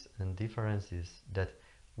similarities and differences that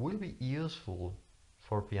will be useful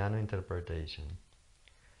for piano interpretation.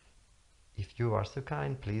 If you are so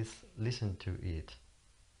kind, please listen to it.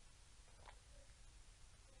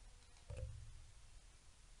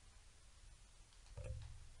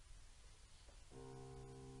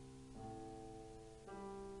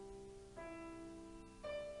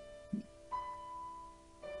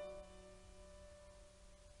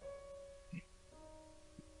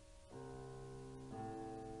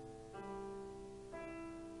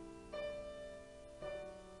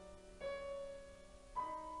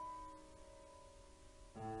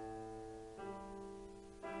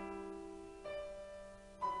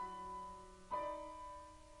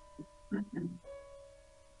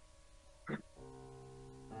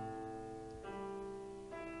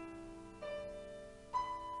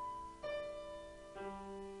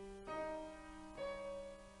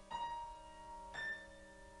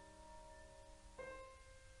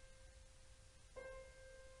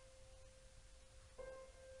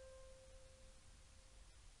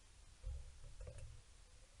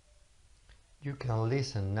 You can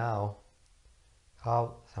listen now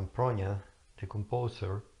how Sampronia, the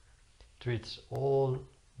composer, treats all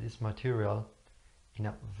this material in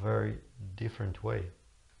a very different way.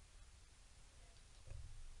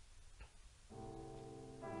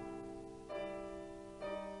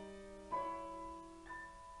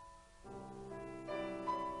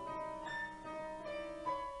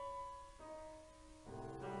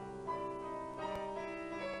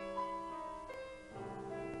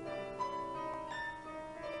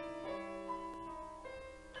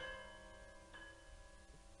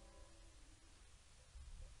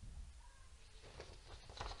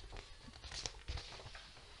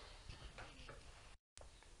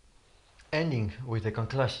 Ending with the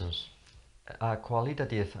conclusions, a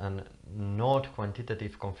qualitative and not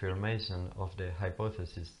quantitative confirmation of the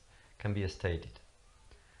hypothesis can be stated.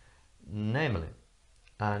 Namely,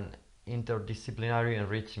 an interdisciplinary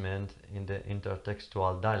enrichment in the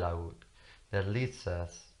intertextual dialogue that leads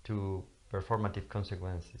us to performative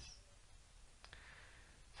consequences.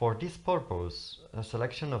 For this purpose, a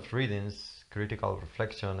selection of readings, critical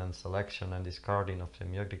reflection and selection and discarding of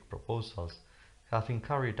semiotic proposals have been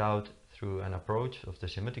carried out through an approach of the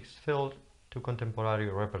semiotics field to contemporary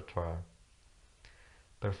repertoire.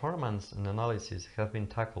 Performance and analysis have been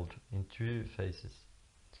tackled in two phases.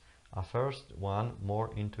 A first one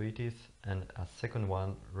more intuitive and a second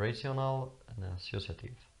one rational and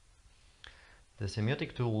associative. The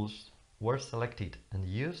semiotic tools were selected and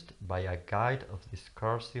used by a guide of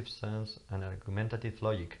discursive sense and argumentative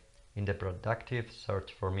logic in the productive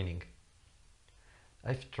search for meaning.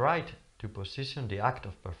 I've tried to position the act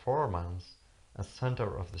of performance as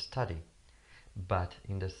center of the study, but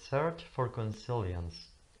in the search for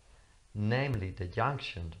consilience, namely the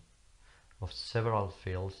junction of several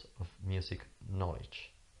fields of music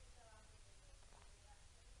knowledge.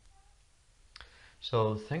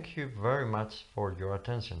 So thank you very much for your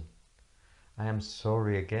attention. I am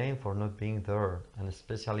sorry again for not being there, and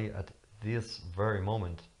especially at this very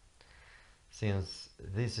moment. Since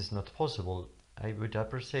this is not possible, I would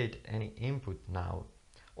appreciate any input now,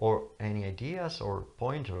 or any ideas or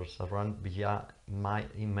pointers around via my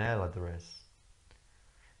email address.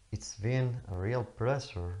 It's been a real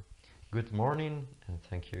pleasure. Good morning, and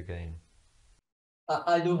thank you again.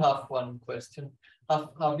 I do have one question.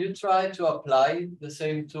 Have you tried to apply the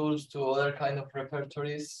same tools to other kind of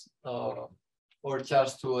repertories, or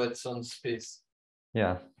just to Edson's piece?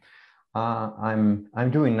 Yeah, I'm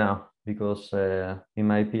doing now, because in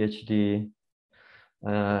my PhD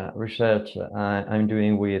research I'm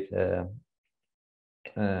doing with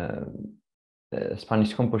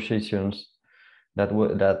Spanish compositions that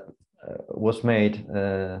was made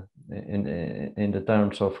in the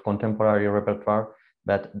terms of contemporary repertoire,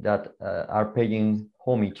 but that are paying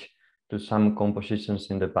homage to some compositions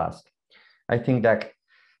in the past. I think that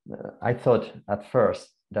I thought at first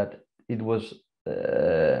that it would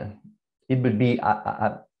be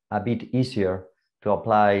a bit easier to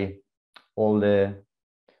apply all the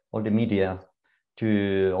media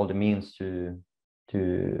to all the means to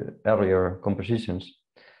earlier compositions,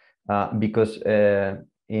 because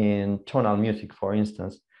in tonal music, for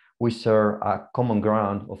instance, we share a common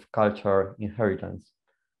ground of cultural inheritance.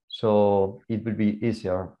 So it will be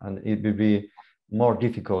easier and it will be more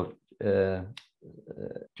difficult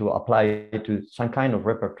to apply to some kind of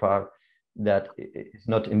repertoire that is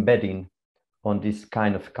not embedding on this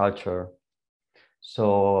kind of culture.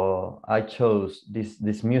 So I chose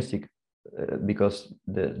this music because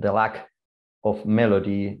the lack of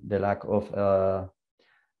melody, the lack of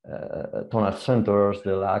tonal centers,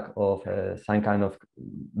 the lack of some kind of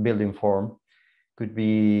building form could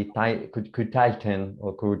tighten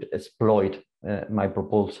or could exploit my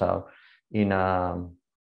proposal in a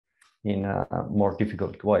more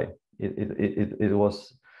difficult way. It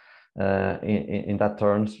was in that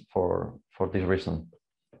terms for this reason.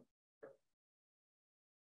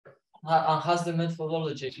 And has the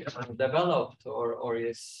methodology developed, or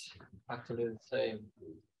is actually the same?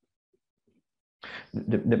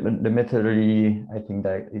 The methodology, I think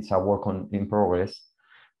that it's a work in progress,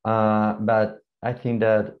 but I think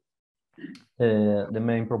that the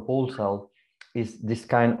main proposal is this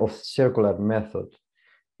kind of circular method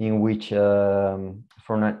in which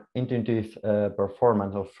from an intuitive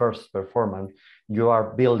performance or first performance, you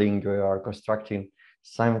are constructing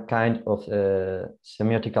some kind of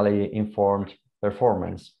semiotically informed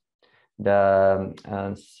performance.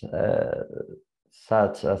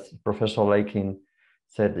 Such as Professor Lakin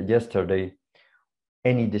said yesterday,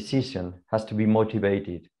 any decision has to be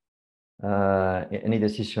motivated. Any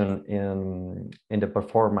decision in the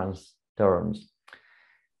performance terms.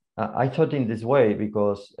 I thought in this way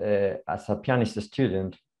because as a pianist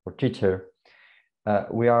student or teacher,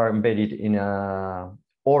 we are embedded in an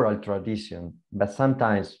oral tradition, but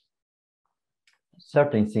sometimes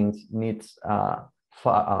certain things needs a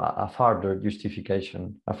further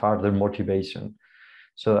justification, a further motivation.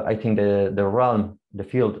 So I think the realm, the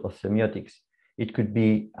field of semiotics, it could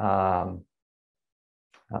be a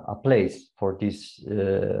place for this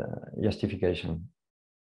justification.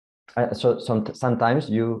 So sometimes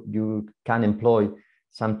you can employ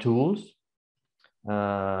some tools,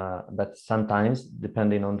 but sometimes,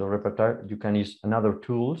 depending on the repertoire, you can use another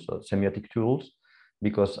tools, or semiotic tools,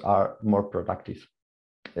 because are more productive.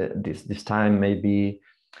 This time maybe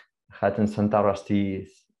Eero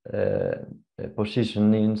Tarasti's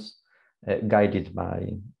positionings guided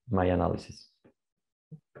by my analysis.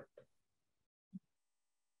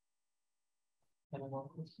 Any more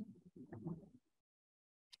questions?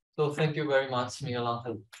 So thank you very much, Miguel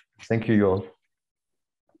Ángel. Thank you, all.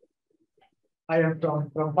 I am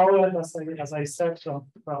from Poland, as I said,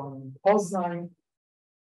 from Poznań,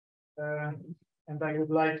 and I would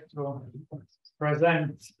like to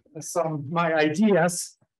present some of my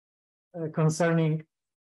ideas concerning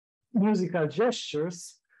musical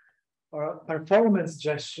gestures or performance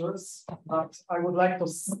gestures, but I would like to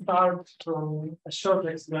start from a short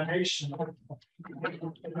explanation of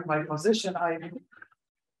my position. I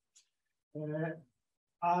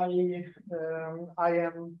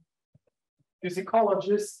am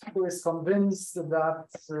musicologist who is convinced that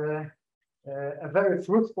a very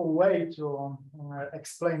fruitful way to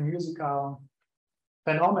explain musical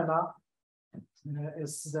phenomena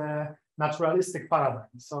is the naturalistic paradigm.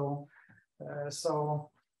 So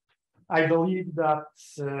I believe that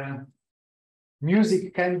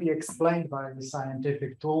music can be explained by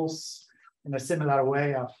scientific tools in a similar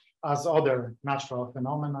way as other natural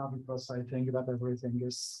phenomena, because I think that everything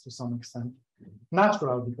is to some extent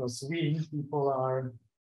natural, because we people are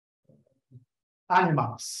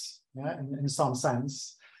animals, yeah, in some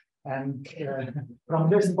sense. And from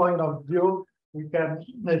this point of view, we can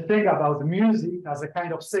think about music as a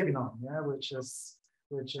kind of signal, yeah, which is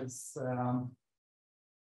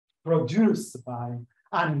produced by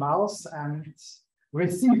animals and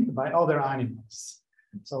received by other animals.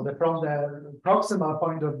 So from the proximal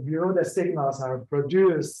point of view, the signals are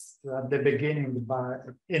produced at the beginning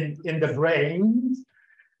in the brain,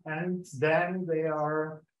 and then they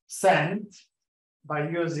are sent by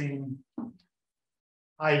using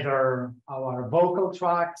either our vocal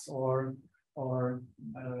tracts or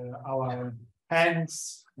our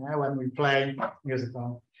hands, yeah, when we play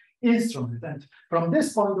musical instruments. And from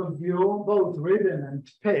this point of view, both rhythm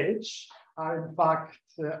and pitch are in fact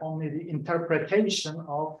only the interpretation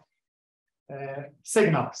of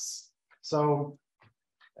signals. So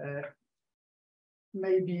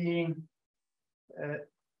maybe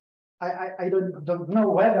I don't know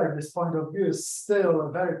whether this point of view is still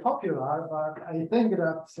very popular, but I think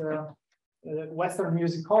that Western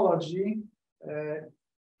musicology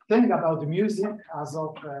think about the music as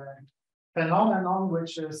of a phenomenon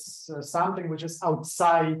which is something which is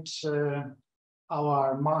outside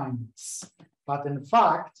our minds. But in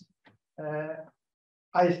fact,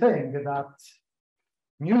 I think that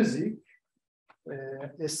music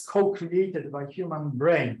is co-created by human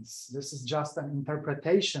brains. This is just an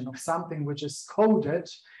interpretation of something which is coded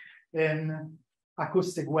in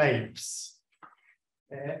acoustic waves.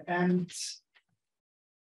 And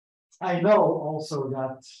I know also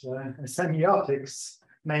that semiotics,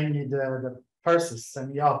 mainly the first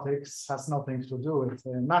semiotics, has nothing to do with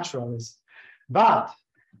naturalism. But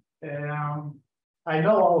I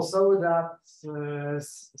know also that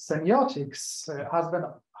semiotics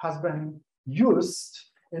has been used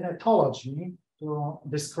in ethology to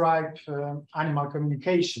describe animal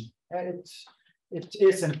communication. It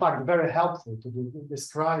is in fact very helpful to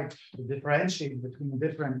describe, to differentiate between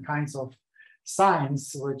different kinds of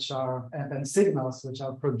signs which are and signals which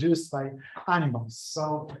are produced by animals.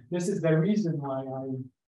 So this is the reason why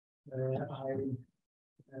I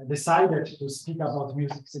decided to speak about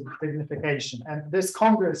music signification. And this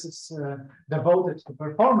Congress is devoted to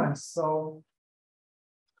performance. So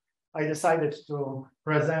I decided to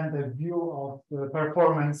present a view of the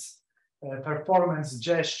performance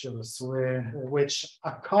gestures which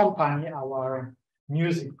accompany our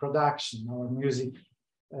music production, our music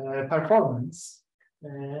performance.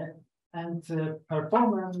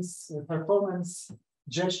 Performance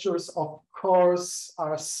gestures, of course,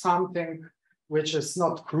 are something which is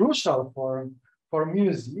not crucial for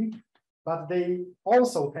music, but they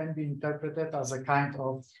also can be interpreted as a kind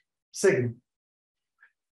of signal.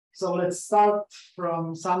 So let's start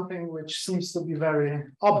from something which seems to be very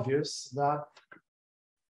obvious, that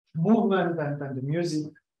movement and the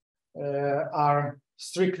music are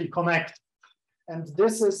strictly connected. And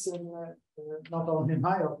this is, not only in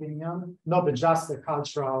my opinion, not just a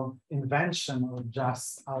cultural invention or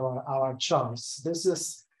just our choice. This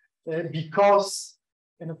is because,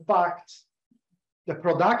 in fact, the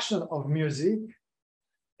production of music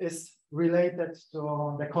is related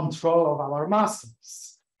to the control of our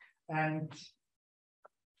muscles. And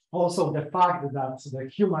also the fact that the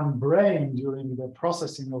human brain during the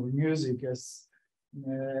processing of music is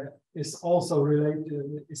also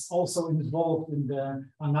involved in the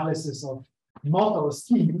analysis of motor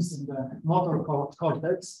schemes in the motor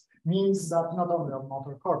cortex, means that not only of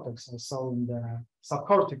motor cortex, also in the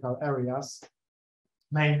subcortical areas,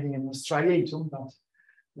 mainly in the striatum,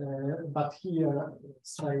 but here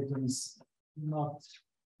striatum is not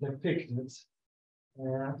depicted.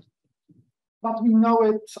 But we know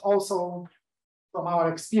it also from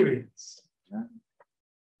our experience. Yeah?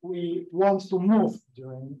 We want to move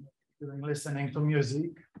during listening to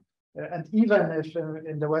music. And even if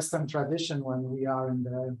in the Western tradition, when we are in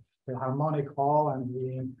the harmonic hall and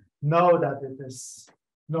we know that it is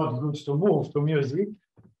not good to move to music,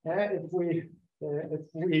 if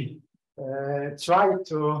we try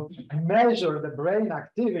to measure the brain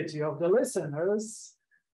activity of the listeners,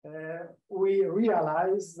 we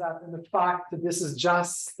realize that in fact this is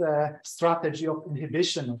just a strategy of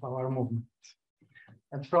inhibition of our movement.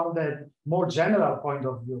 And from the more general point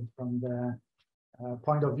of view, from the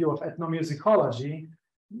point of view of ethnomusicology,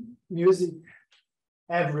 music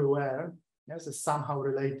everywhere, yes, is somehow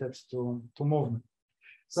related to movement.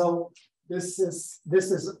 So this is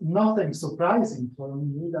nothing surprising for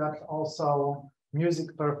me that also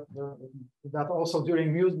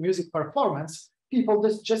during music performance people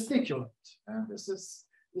just gesticulate. This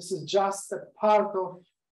is just a part of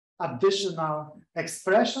additional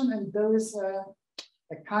expression, and there is a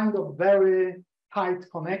kind of very tight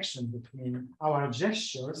connection between our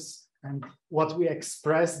gestures and what we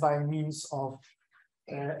express by means of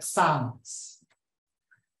sounds.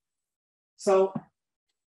 So,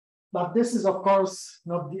 but this is of course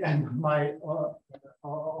not the end of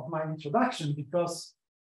my introduction, because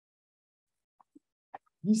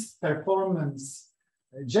these performance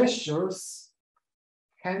gestures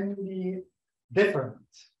can be different,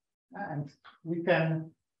 and we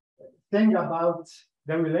can think about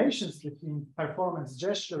the relations between performance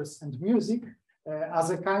gestures and music as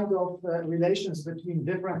a kind of relations between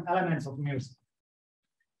different elements of music.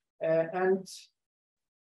 And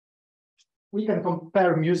we can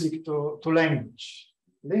compare music to language.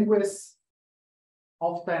 Linguists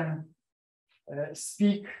often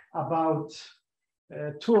speak about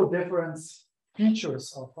two different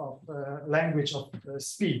features of language of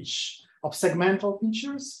speech, of segmental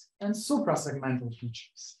features and suprasegmental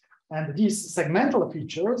features. And these segmental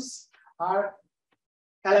features are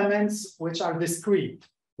elements which are discrete,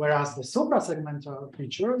 whereas the suprasegmental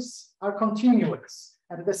features are continuous.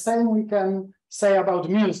 And the same we can say about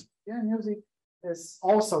music. Yeah, music is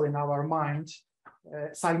also in our mind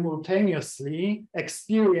simultaneously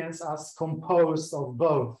experienced as composed of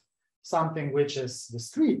both something which is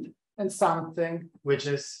discrete and something which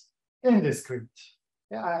is indiscrete.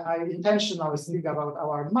 Yeah, I intentionally speak about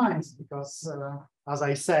our minds because, as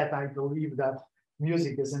I said, I believe that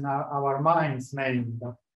music is in our minds mainly.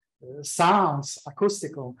 That sounds,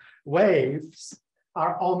 acoustical waves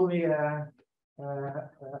are only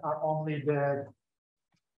the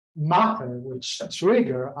matter which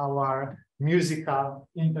trigger our musical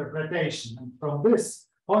interpretation. And from this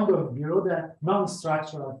point of view, the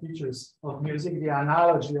non-structural features of music, the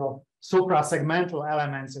analogy of suprasegmental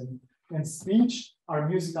elements in speech, are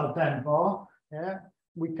musical tempo. Yeah,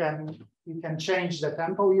 we can change the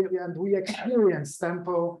tempo, and we experience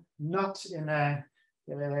tempo not in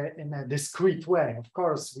a discrete way. Of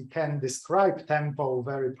course, we can describe tempo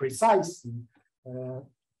very precisely.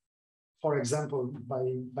 For example,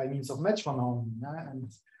 by means of metronome,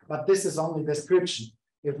 but this is only description.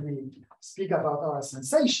 If we speak about our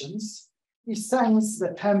sensations, we sense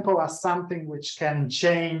the tempo as something which can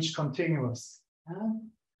change continuously.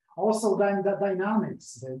 Also, then the dynamics,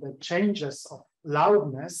 the changes of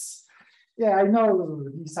loudness. Yeah, I know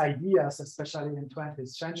these ideas, especially in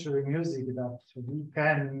 20th century music, that we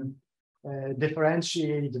can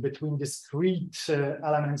differentiate between discrete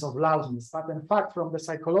elements of loudness. But in fact, from the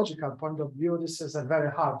psychological point of view, this is a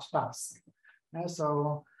very hard task.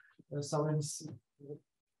 So in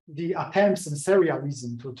the attempts in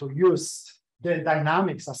serialism to use the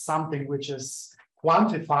dynamics as something which is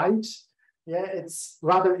quantified, yeah, it's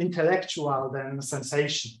rather intellectual than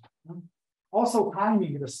sensation. Also,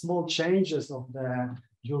 timing, the small changes of the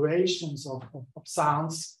durations of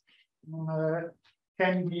sounds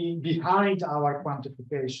can be behind our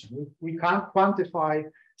quantification. We can't quantify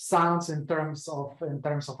sounds in terms of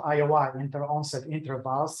IOI, inter-onset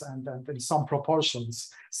intervals, and in some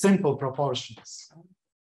proportions, simple proportions.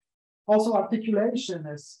 Also, articulation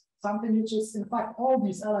is something which is, in fact, all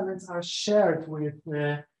these elements are shared with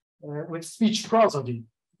speech prosody.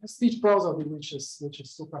 Speech prosody, which is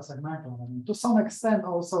suprasegmental. I mean, to some extent,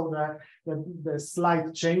 also the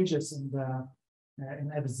slight changes in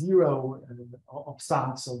F0 of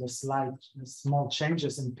sound, so the small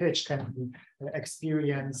changes in pitch can be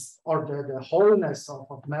experienced, or the wholeness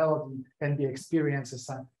of melody can be experienced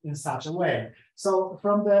in such a way. So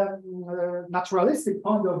from the naturalistic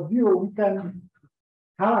point of view, we can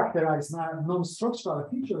characterize non-structural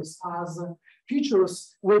features as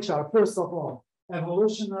features which are, first of all,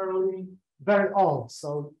 evolutionarily very old.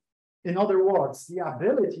 So in other words, the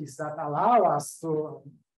abilities that allow us to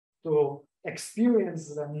experience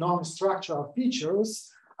the non-structural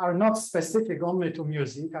features are not specific only to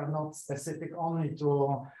music, are not specific only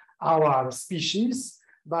to our species,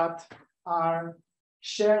 but are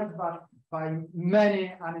shared by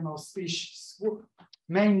many animal species,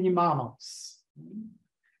 mainly mammals.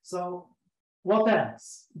 So what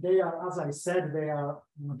else? They are, as I said, they are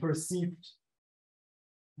perceived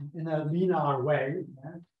in a linear way.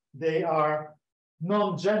 Yeah? They are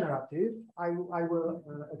non-generative. I will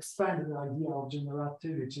expand the idea of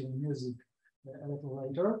generativity in music a little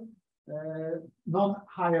later.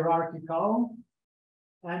 Non-hierarchical,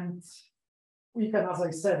 and we can, as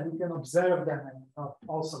I said, we can observe them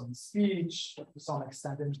also in speech, to some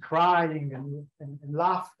extent in crying and in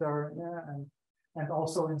laughter, yeah? and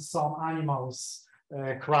also in some animals'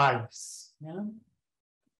 cries. Yeah?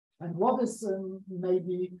 And what is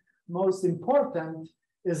maybe most important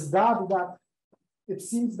is that it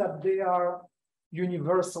seems that they are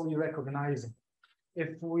universally recognizable.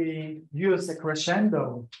 If we use a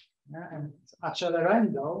crescendo and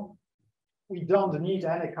accelerando, we don't need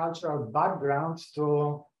any cultural background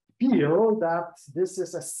to feel that this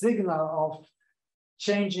is a signal of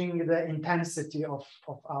changing the intensity of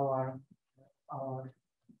our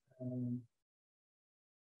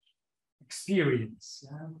experience,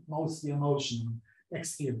 yeah? Mostly emotional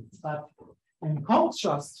experience. But in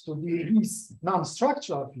contrast to these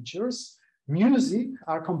non-structural features, music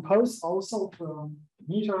are composed also from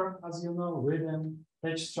meter, as you know, rhythm,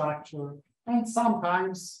 pitch structure, and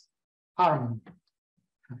sometimes harmony.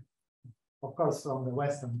 Of course, from the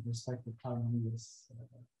Western perspective, harmony is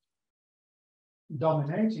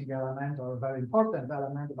dominating element or a very important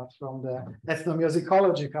element, but from the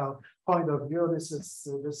ethnomusicological point of view, this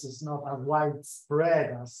is not as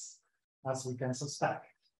widespread as we can suspect.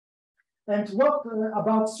 And what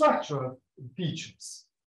about structural features?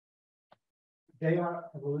 They are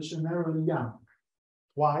evolutionarily young.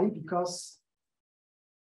 Why? Because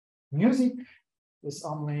music is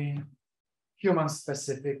only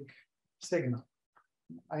human-specific signal.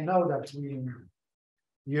 I know that we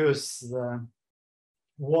use the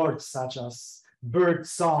words such as bird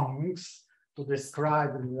songs to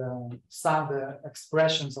describe the standard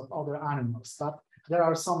expressions of other animals, but there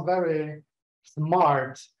are some very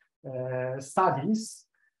smart studies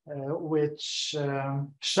which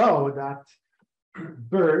show that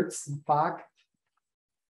birds, in fact,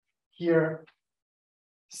 hear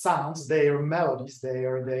sounds, their melodies,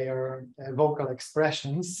 their vocal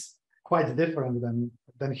expressions quite different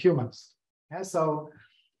than humans. Yeah, so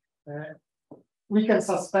we can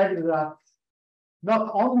suspect that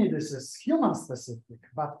not only this is human specific,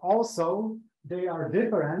 but also they are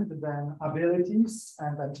different than abilities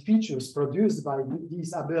and features produced by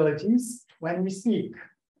these abilities when we speak,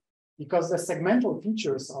 because the segmental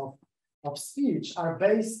features of speech are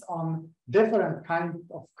based on different kind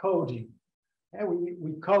of coding. Yeah,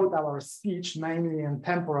 we code our speech mainly in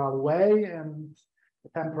temporal way and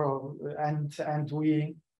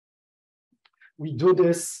we do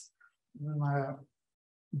this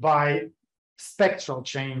by spectral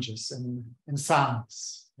changes in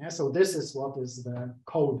sounds. Yeah, so this is what is the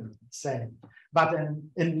coder saying. But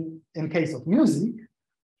in case of music,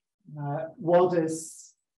 what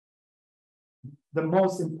is the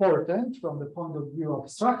most important from the point of view of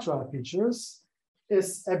structural features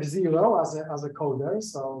is F0 as a coder.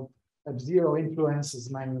 So F0 influences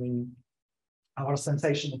mainly our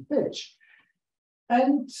sensation of pitch.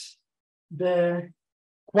 And the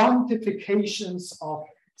quantifications of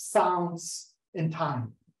sounds in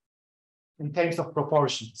time, in terms of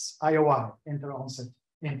proportions, IOI, inter-onset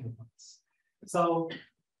intervals. So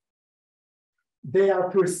they are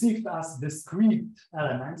perceived as discrete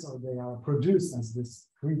elements, or they are produced as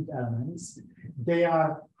discrete elements. They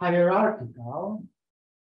are hierarchical.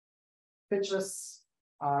 Pitches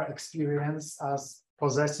are experienced as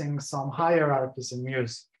possessing some hierarchies in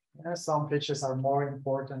music. Yeah, some pitches are more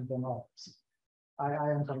important than others.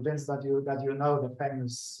 I am convinced that you know the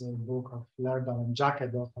famous book of Lerdo and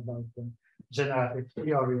Jakedov about the generative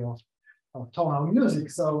theory of tonal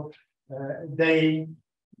music. So their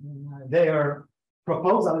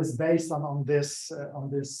proposal is based on this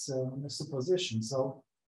supposition. So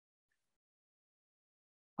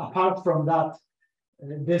apart from that,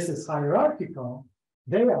 this is hierarchical.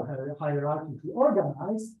 They are hierarchically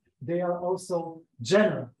organized. They are also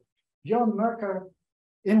generative. Björn Merker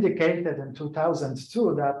indicated in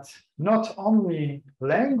 2002 that not only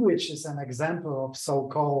language is an example of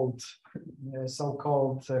so-called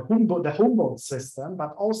the Humboldt system,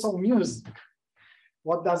 but also music.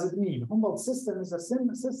 What does it mean? Humboldt system is a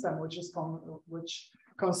system which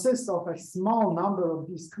consists of a small number of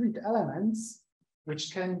discrete elements,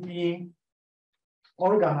 which can be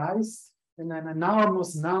organized in an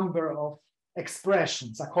enormous number of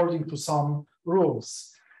expressions according to some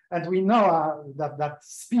rules. And we know that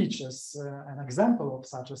speech is an example of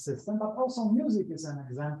such a system, but also music is an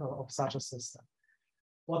example of such a system.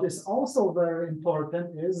 What is also very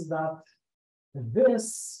important is that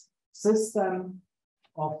this system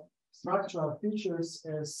of structural features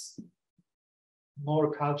is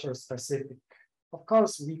more culture specific. Of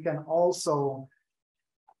course, we can also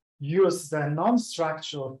use the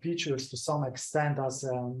non-structural features to some extent as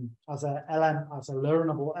a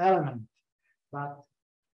learnable element, but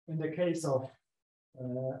in the case of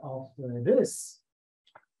this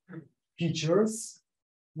features,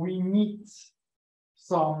 we need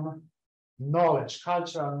some knowledge,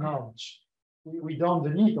 cultural knowledge. We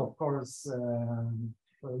don't need, of course,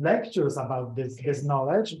 lectures about this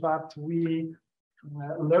knowledge, but we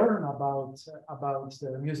learn about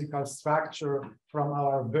the musical structure from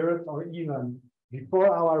our birth, or even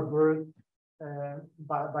before our birth,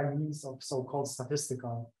 by means of so-called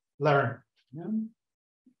statistical learning. Yeah?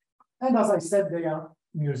 And as I said, they are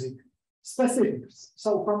music specifics.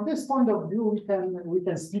 So from this point of view, we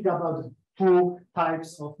can speak about two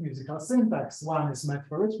types of musical syntax. One is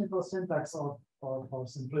metaphor-rhythmical syntax, or for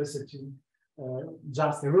simplicity,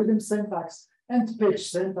 just a rhythm syntax, and pitch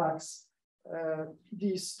syntax.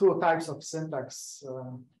 These two types of syntax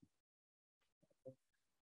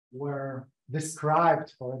were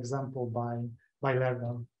described, for example, by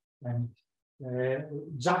Lerdo and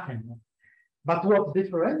Jaken. But what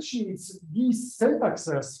differentiates these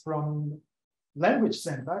syntaxes from language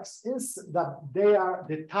syntax is that they are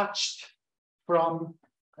detached from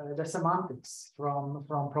the semantics, from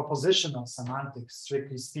propositional semantics,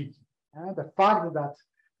 strictly speaking. And the fact that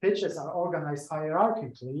pitches are organized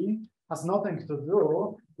hierarchically has nothing to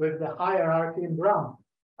do with the hierarchy in grammar.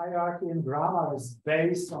 Hierarchy in grammar is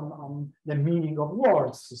based on the meaning of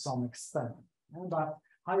words to some extent. But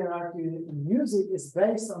hierarchy in music is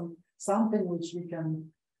based on something which we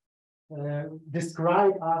can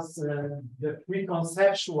describe as the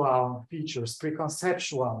preconceptual features,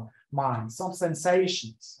 preconceptual mind, some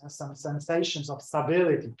sensations of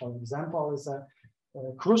stability, for example, is a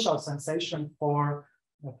crucial sensation for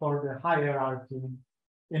the hierarchy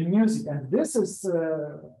in music. And this is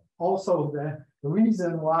also the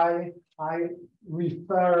reason why I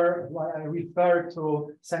refer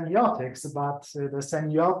to semiotics, but the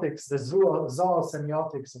semiotics, the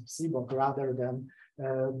zoosemiotics of Seebeck rather than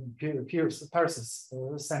Peirce's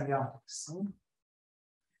semiotics.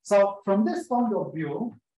 So from this point of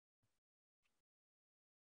view,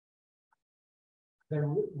 the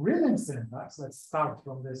rhythm syntax, let's start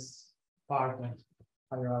from this part of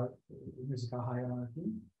musical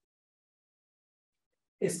hierarchy,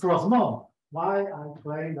 is cross-mode. Why I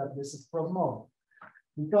claim that this is cross-mode?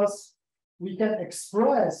 Because we can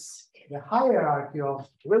express the hierarchy of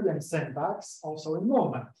rhythm syntax also in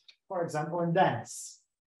movement, for example, in dance.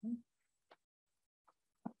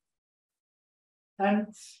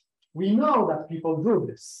 And we know that people do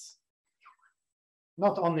this,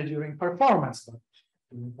 not only during performance, but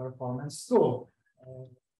during performance too,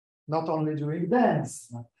 not only during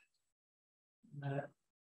dance.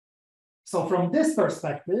 So from this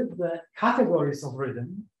perspective, the categories of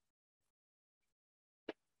rhythm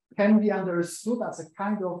can be understood as a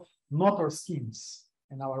kind of motor schemes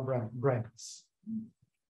in our brains.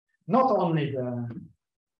 Not only the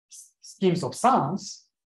schemes of sounds,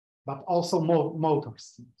 but also motor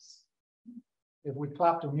schemes. If we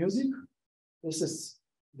clap to music, this is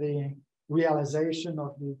the realization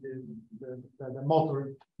of the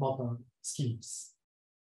motor schemes.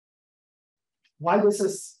 Why this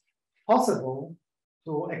is possible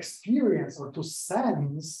to experience or to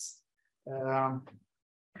sense the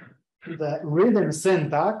rhythm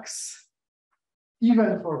syntax,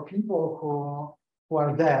 even for people who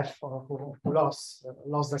are deaf or who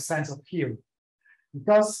lost the sense of hearing.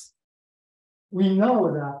 Because we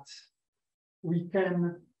know that we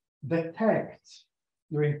can detect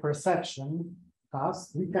during perception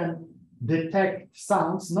tasks, we can detect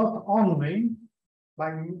sounds not only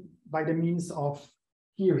by the means of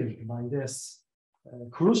hearing, by this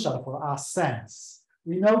crucial for us sense.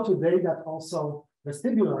 We know today that also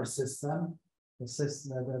vestibular system, the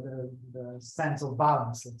sense of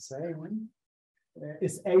balance, let's say,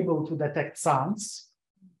 is able to detect sounds.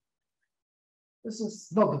 This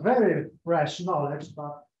is not very fresh knowledge,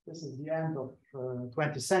 but this is the end of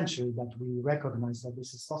 20th century that we recognize that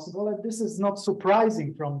this is possible. And this is not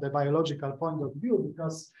surprising from the biological point of view,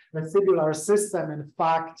 because the vestibular system, in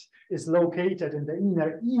fact, is located in the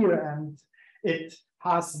inner ear, and it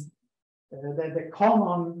has the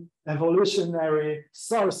common evolutionary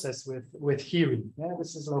sources with hearing. Yeah?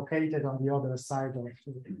 This is located on the other side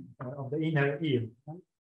of the inner ear. Right?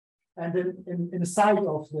 And inside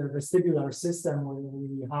of the vestibular system,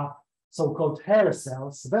 we have so-called hair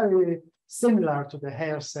cells, very similar to the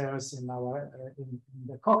hair cells in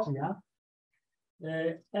the cochlea,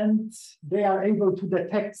 and they are able to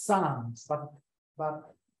detect sounds. But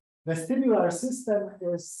vestibular system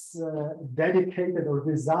is dedicated or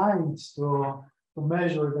designed to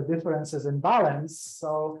measure the differences in balance.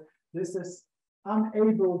 So this is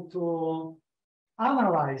unable to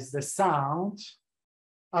analyze the sound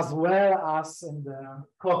as well as in the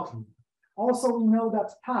cochlea. Also, we know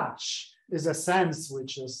that touch is a sense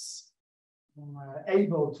which is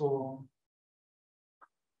able to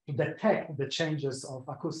detect the changes of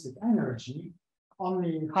acoustic energy,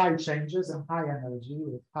 only high changes and high energy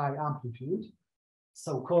with high amplitude,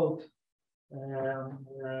 so-called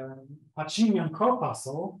Pacinian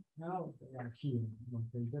corpuscle, they are here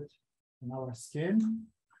located in our skin,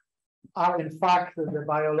 are in fact the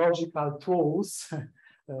biological tools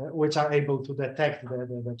which are able to detect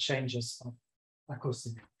the changes of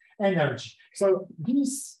acoustic energy. So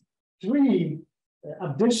these three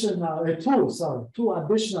two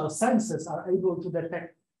additional senses are able to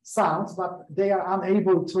detect sounds, but they are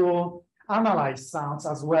unable to analyze sounds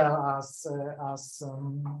as well as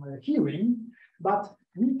hearing. But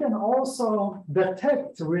we can also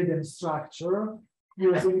detect rhythm structure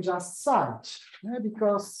using just sight,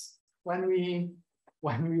 because when we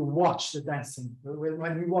watch dancing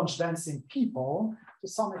people, to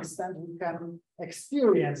some extent we can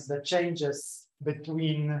experience the changes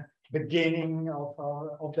between beginning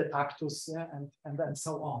of the tactus and then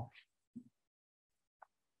so on.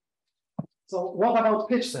 So what about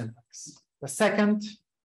pitch syntax? The second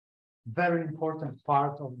very important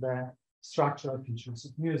part of the structural features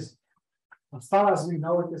of music. As far as we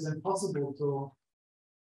know, it is impossible to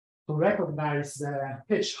recognize the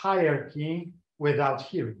pitch hierarchy without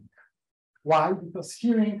hearing. Why? Because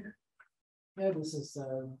hearing, yeah, this is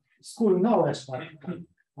school knowledge, but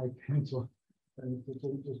I came to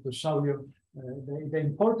show you the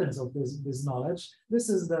importance of this knowledge. This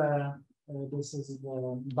is the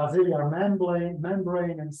basilar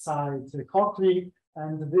membrane inside the cochlea,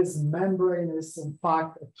 and this membrane is in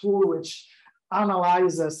fact a tool which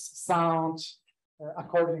analyzes sound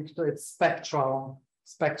according to its spectral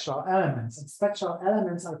elements. And spectral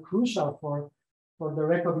elements are crucial for the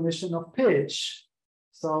recognition of pitch.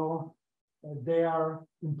 So they are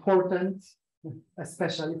important,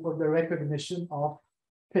 especially for the recognition of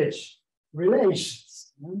pitch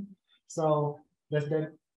relations. So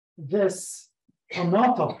this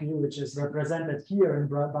phonotopy, which is represented here in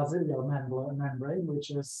basilar membrane, which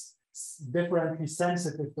is differently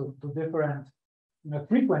sensitive to different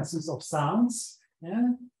frequencies of sounds, yeah,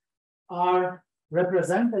 are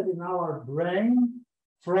represented in our brain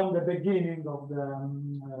from the beginning of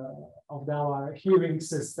our hearing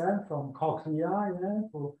system, from cochlea, yeah,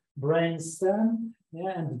 to brainstem,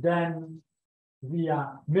 yeah, and then via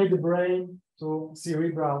midbrain to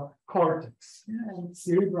cerebral cortex. Yeah, and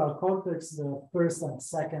cerebral cortex, the first and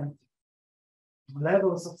second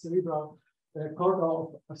levels of cerebral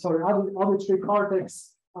auditory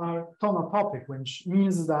cortex are tonotopic, which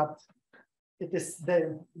means that it is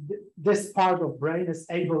this part of brain is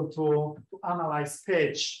able to analyze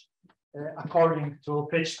pitch according to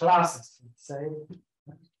pitch classes, let's say.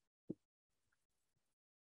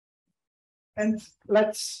 And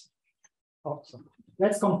let's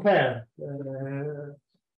compare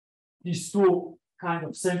these two kind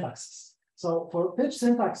of syntaxes. So for pitch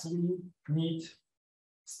syntax, we need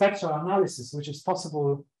spectral analysis, which is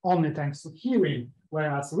possible only thanks to hearing,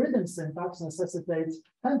 whereas rhythm syntax necessitates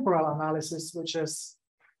temporal analysis, which is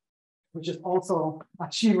also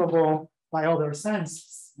achievable by other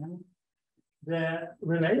senses. The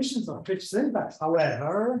relations of pitch syntax,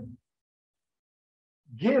 however,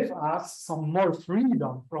 give us some more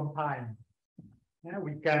freedom from time. Yeah,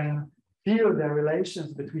 we can feel the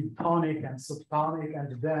relations between tonic and subtonic,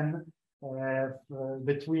 and then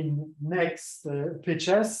between next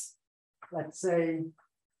pitches, let's say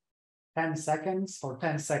 10 seconds or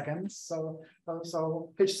 10 seconds. So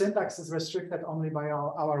pitch syntax is restricted only by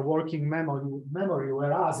our working memory,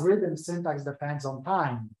 whereas rhythm syntax depends on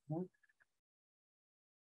time.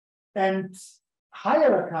 And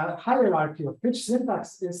hierarchy of pitch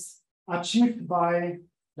syntax is achieved by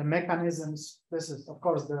the mechanisms. This is, of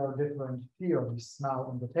course, there are different theories now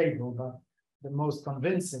on the table, but the most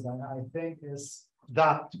convincing, I think, is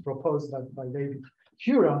that proposed by David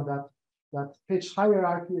Huron, that pitch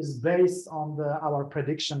hierarchy is based on our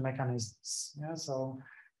prediction mechanisms. Yeah, so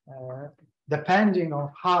depending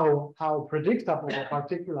on how predictable a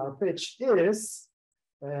particular pitch is,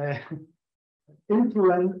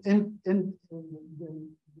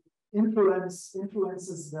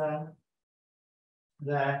 influences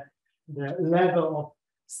the level of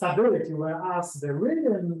stability, whereas the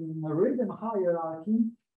rhythm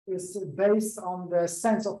hierarchy is based on the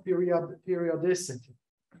sense of periodicity.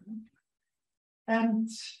 And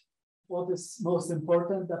what is most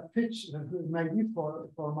important, that pitch, maybe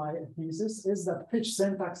for my thesis, is that pitch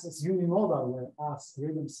syntax is unimodal, whereas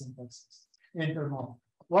rhythm syntax is intermodal.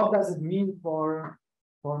 What does it mean for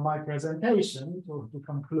my presentation, to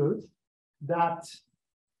conclude? That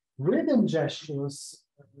rhythm gestures,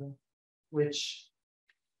 which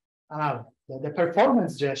the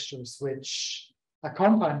performance gestures which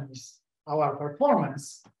accompanies our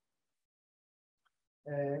performance,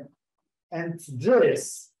 and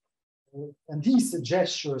these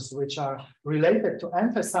gestures which are related to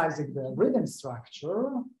emphasizing the rhythm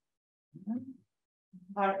structure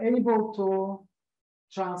are able to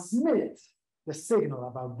transmit the signal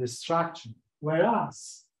about this structure,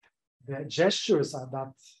 whereas the gestures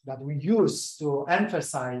that we use to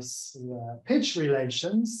emphasize pitch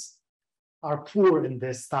relations are poor in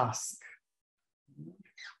this task.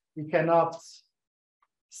 We cannot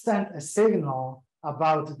send a signal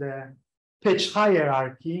about the pitch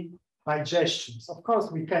hierarchy by gestures. Of course,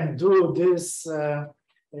 we can do this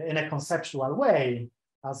in a conceptual way,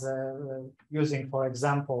 as using, for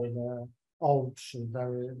example, the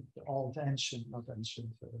very old,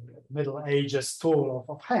 Middle Ages tool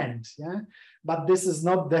of hand. Yeah, but this is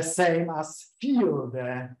not the same as feel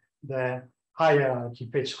the hierarchy,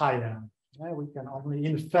 pitch hierarchy. Yeah? We can only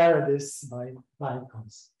infer this by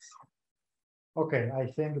concepts. Okay, I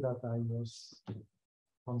think that I was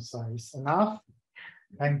concise enough.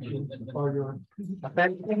 Thank you for your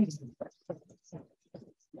attention.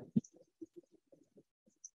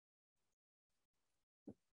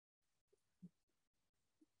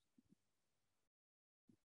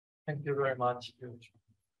 Thank you very much.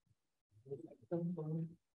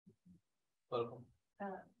 Welcome.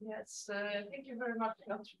 Yes, thank you very much,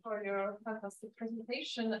 Piotr, for your fantastic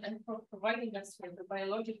presentation and for providing us with the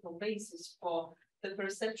biological basis for the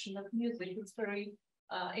perception of music. It's very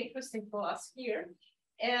interesting for us here.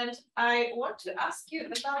 And I want to ask you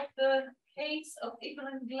about the case of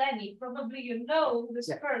Evelyn Glennie. Probably you know this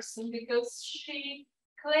person because she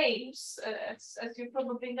claims, as you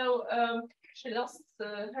probably know, she lost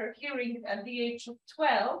her hearing at the age of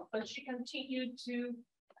 12, but she continued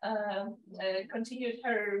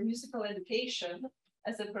her musical education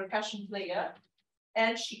as a percussion player.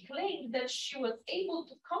 And she claimed that she was able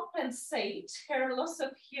to compensate her loss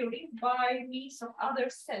of hearing by means of other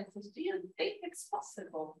senses. Do you think it's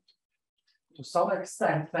possible? To some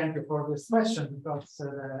extent, thank you for this question, because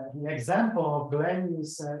the example of Glenn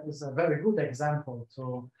is a very good example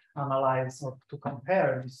to analyze or to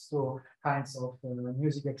compare these two kinds of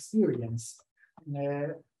music experience.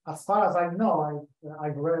 As far as I know,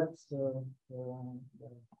 I've read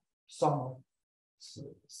some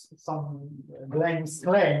Glenn's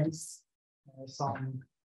claims, some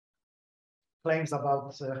claims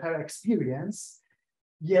about her experience.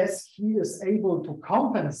 Yes, he is able to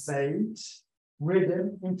compensate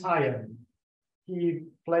rhythm entirely. He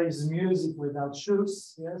plays music without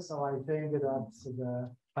shoes, so I think that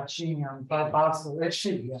the Pacini and Barbasso,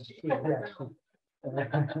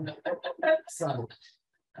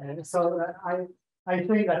 so I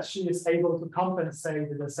think that she is able to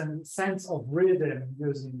compensate the sense of rhythm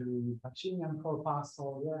using the Pacini and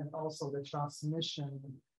corpuscle, and also the transmission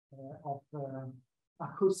of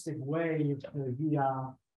acoustic wave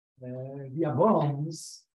via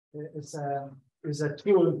bones is a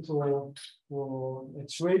tool to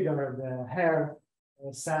trigger the hair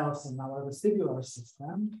cells in our vestibular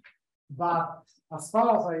system. But as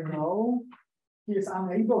far as I know, he is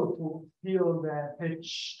unable to feel the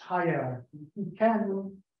pitch higher.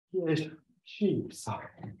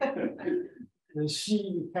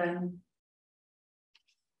 She can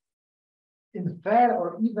infer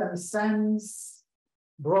or even sense,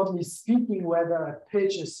 broadly speaking, whether a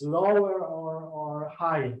pitch is lower or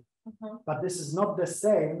high. But this is not the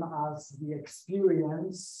same as the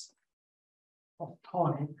experience of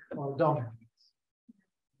tonic or dominant.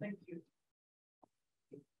 Thank you.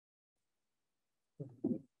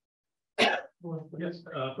 Yes,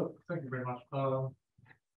 thank you very much.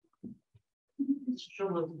 Show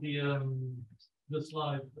us the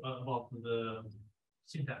slide about the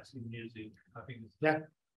syntax in music. I think it's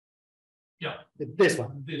This one.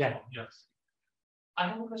 One, yes. I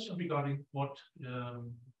have a question regarding what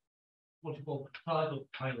you call type of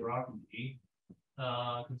hierarchy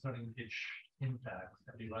concerning pitch syntax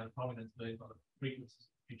and the right prominence based on the frequencies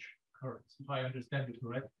of pitch currents. If I understand you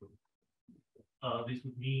correctly, this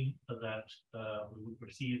would mean that we would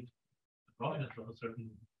perceive the prominence of a certain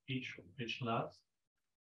pitch or pitch class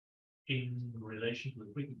in relation to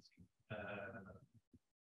the frequency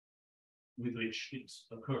with which it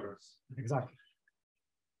occurs. Exactly.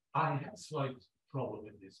 I have a slight problem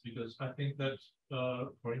with this because I think that,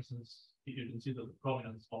 for instance, if you consider the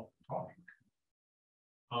prominence of tonic,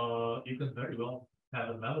 you can very well have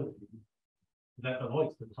a melody that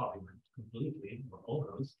avoids the tonic completely or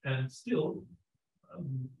almost, and still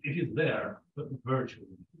it is there, but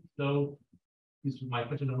virtually. So this is my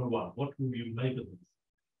question number one. What will you make of this?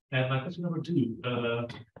 And my question number two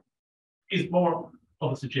is more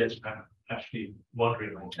of a suggestion. I'm actually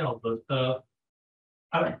wondering myself, but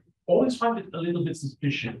I always find it a little bit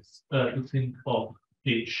suspicious to think of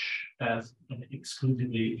pitch as an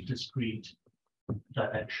exclusively discrete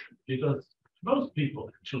dimension, because most people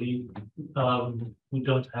actually who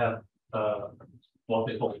don't have what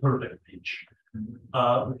they call perfect pitch,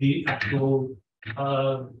 the actual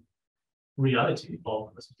reality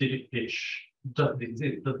of a specific pitch doesn't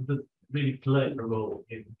exist, doesn't really play a role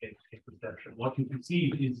in perception. What you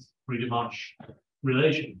perceive is pretty much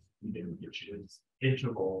relations between pitches,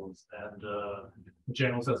 intervals, and the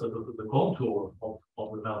general sense of the contour of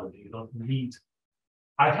the melody. You don't need.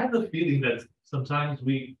 I have the feeling that sometimes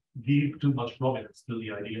we give too much prominence to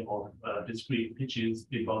the idea of discrete pitches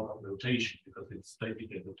because of notation, because it's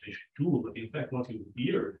basically a notation tool. But in fact, what you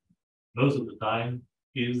hear most of the time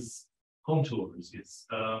is contours, it's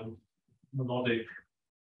melodic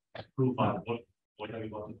profile, whatever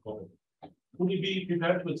you want to call it. Would you be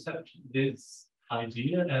prepared to accept this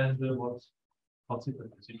idea, and what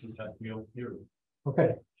consequences it will have for your theory?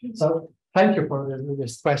 Okay, so thank you for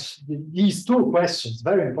this question. These two questions,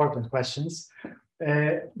 very important questions.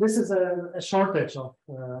 This is a shortage of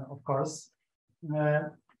course.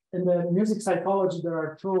 In the music psychology, there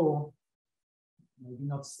are two maybe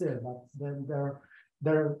not still, but then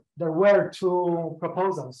there were two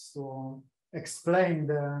proposals to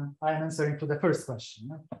explain I am answering to the first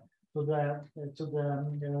question, to the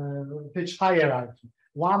pitch hierarchy.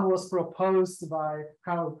 One was proposed by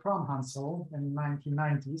Carol Kromhansel in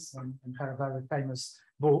 1990s in her very famous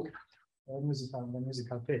book, the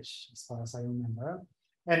musical pitch, as far as I remember.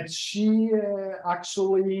 And she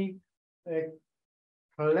actually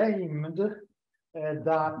claimed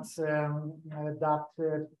that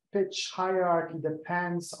pitch hierarchy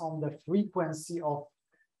depends on the frequency of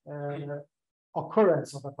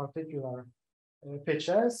occurrence of a particular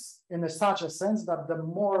pitches, in such a sense that the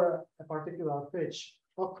more a particular pitch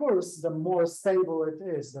occurs, the more stable it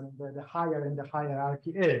is, the higher in the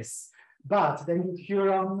hierarchy is. But David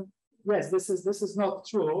Huron, yes, this is not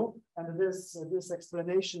true, and this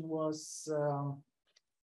explanation was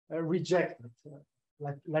rejected.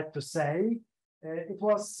 Let to say, it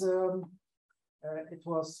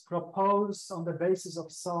was proposed on the basis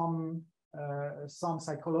of some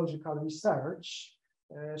psychological research.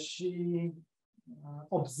 She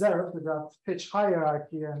observed that pitch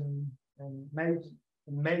hierarchy in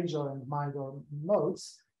major and minor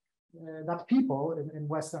modes, that people in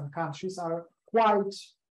Western countries are quite,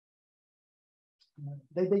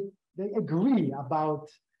 they agree about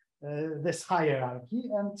this hierarchy,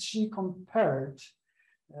 and she compared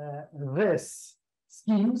this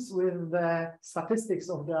schemes with the statistics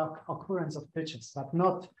of the occurrence of pitches, but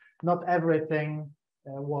not everything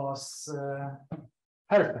was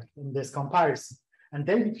perfect in this comparison. And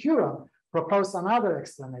David Huron proposed another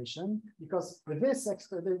explanation, because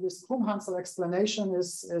this Kromhansel explanation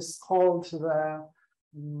is called the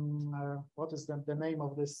what is the name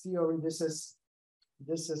of this theory? This is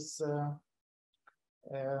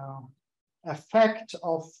effect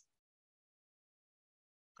of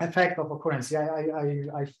occurrence.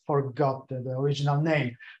 I forgot the original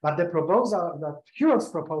name, but the proposal, that Huron's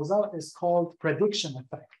proposal, is called prediction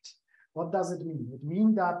effect. What does it mean? It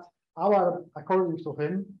means that according to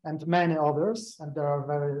him and many others, and there are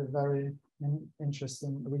very, very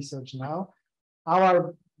interesting research now,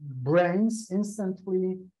 our brains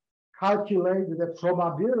instantly calculate the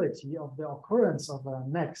probability of the occurrence of a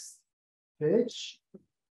next pitch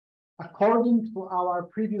according to our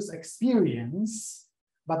previous experience.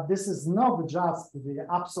 But this is not just the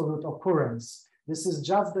absolute occurrence. This is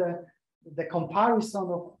just the comparison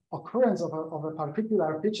of occurrence of a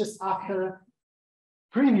particular pitches after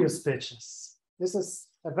previous pitches. This is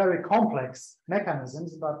a very complex mechanism,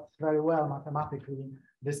 but very well mathematically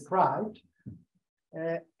described.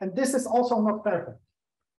 And this is also not perfect,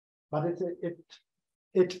 but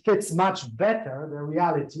it fits much better the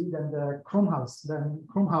reality than the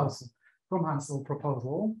Kromhansel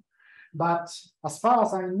proposal. But as far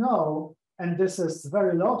as I know, and this is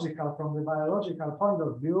very logical from the biological point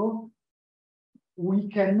of view, we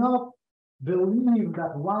cannot believe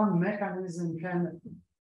that one mechanism can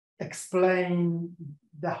explain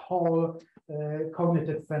the whole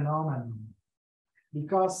cognitive phenomenon,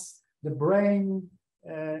 because the brain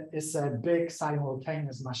is a big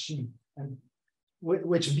simultaneous machine, and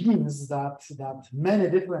which means that many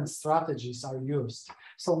different strategies are used.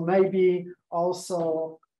 So maybe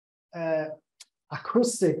also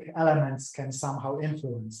acoustic elements can somehow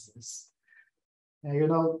influence this. You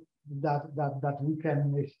know, that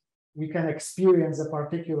we can experience a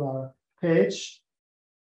particular pitch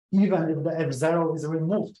even if the F0 is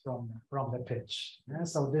removed from the pitch. Yeah?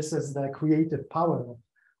 So this is the creative power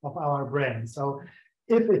of our brain. So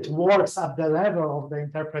if it works at the level of the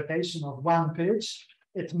interpretation of one pitch,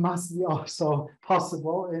 it must be also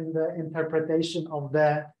possible in the interpretation of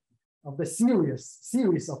the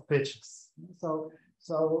series of pitches. So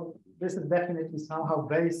this is definitely somehow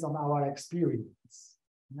based on our experience.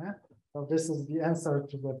 Yeah? So this is the answer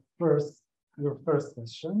to your first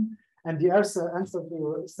question. And the answer to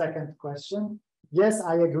your second question, yes,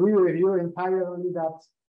 I agree with you entirely that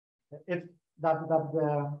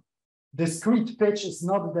the discrete pitch is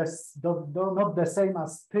not the same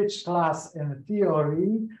as pitch class in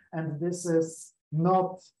theory, and this is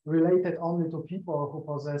not related only to people who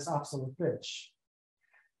possess absolute pitch.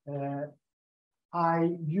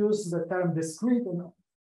 I use the term discrete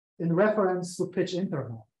in reference to pitch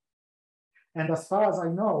interval. And as far as I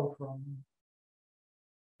know from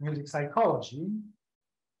music psychology,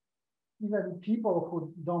 even people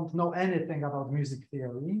who don't know anything about music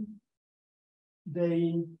theory,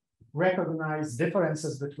 they recognize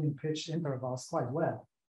differences between pitch intervals quite well.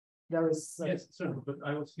 There is yes, certainly, but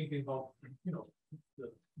I was thinking about, you know,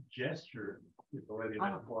 the gesture is already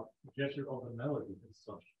an important gesture of the melody as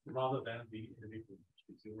such, rather than the individual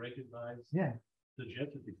pitch. You recognize the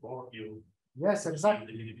gesture before you Yes,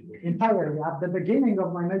 exactly. Entirely. At the beginning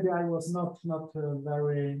of my, maybe I was not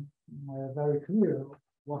very clear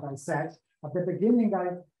what I said. At the beginning,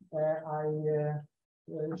 I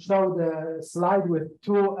showed a slide with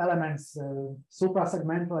two elements,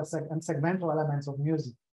 suprasegmental and segmental elements of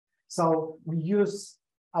music. So we use,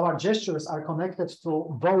 our gestures are connected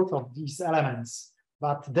to both of these elements.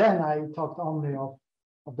 But then I talked only of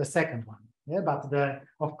the second one. Yeah, but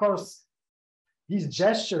of course, these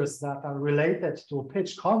gestures that are related to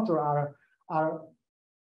pitch contour are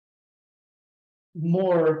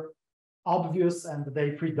more obvious, and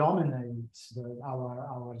they predominate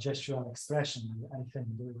our gestural expression, I think,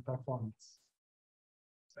 during performance.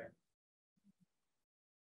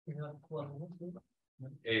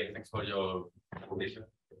 Thanks for your presentation.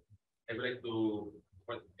 I would like to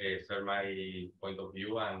share my point of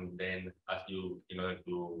view and then ask you in order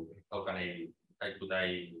to how can I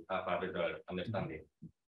have a better understanding.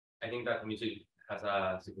 I think that music has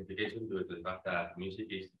a signification due to the fact that music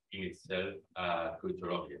is in itself a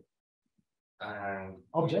cultural object. And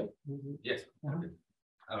object? Yes, object.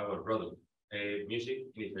 Our product. Music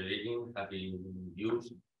in its origin has been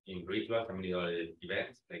used in rituals and many other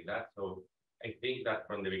events like that. So I think that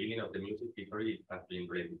from the beginning of the music history, it has been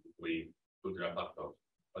related with cultural factors.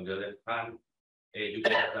 On the other hand, you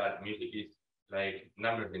can have that music is like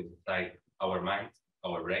numbers inside our minds,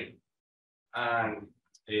 our brain. And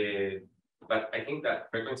but I think that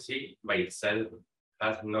frequency by itself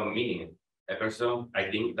has no meaning. I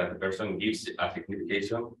think that the person gives a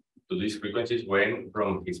signification to these frequencies when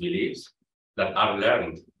from his beliefs that are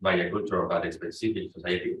learned by a culture of a specific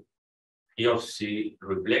society, he or she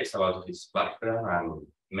reflects about his background and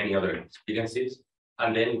many other experiences,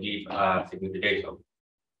 and then give a signification.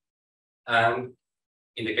 And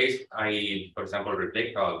in the case for example,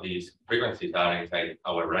 reflect about these frequencies that are inside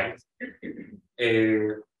our brains,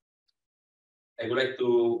 I would like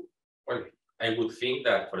to, well, I would think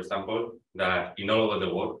that, for example, that in all over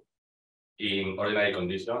the world, in ordinary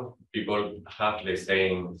conditions, people have the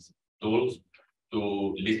same tools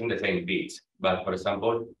to listen the same beats. But for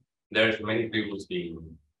example, there's many people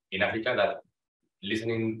in Africa that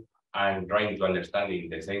listening and trying to understanding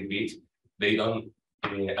the same beats, they don't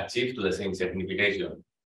achieve to the same signification.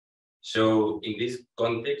 So in this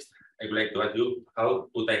context, I would like to ask you, how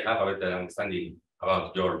would I have a better understanding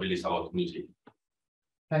about your beliefs about music?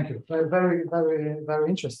 Thank you. Very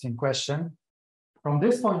interesting question. From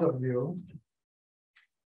this point of view,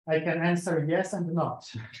 I can answer yes and not,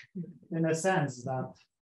 in a sense that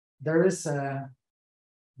there is a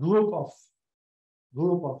group of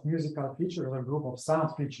musical features or group of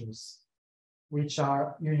sound features which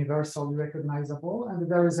are universally recognizable, and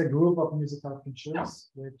there is a group of musical features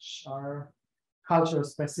which are culture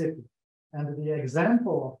specific. And the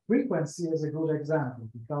example of frequency is a good example,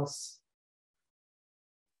 because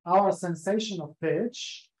our sensation of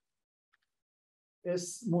pitch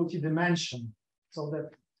is multidimensional. So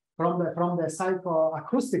that from the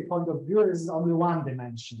psychoacoustic point of view, is only one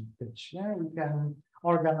dimension pitch. Yeah, we can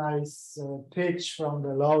organize pitch from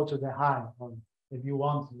the low to the high, or if you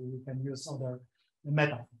want, we can use other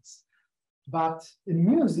metaphors. But in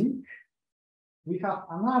music, we have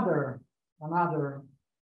another,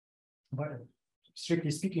 but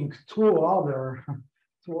strictly speaking, two other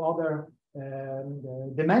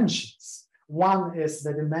dimensions. One is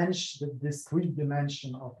the discrete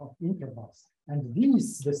dimension of intervals. And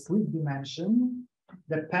this discrete dimension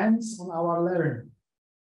depends on our learning.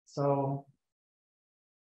 So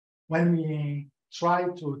when we try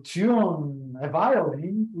to tune a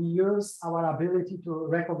violin, we use our ability to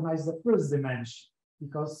recognize the first dimension,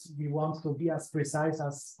 because we want to be as precise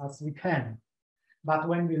as we can. But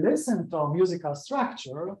when we listen to a musical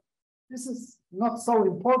structure, this is not so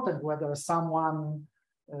important whether someone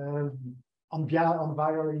on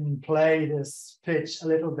violin play this pitch a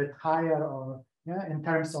little bit higher, or in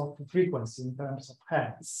terms of frequency, in terms of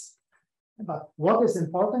hertz. But what is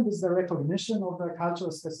important is the recognition of the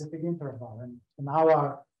cultural specific interval. And in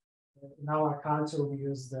our culture, we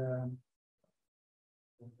use the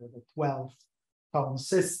 12-tone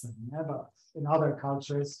system. But in other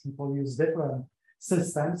cultures, people use different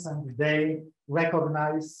systems, and they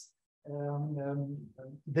recognize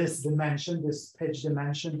this dimension, this pitch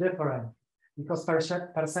dimension, different. Because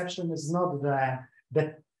perception is not the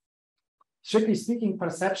strictly speaking,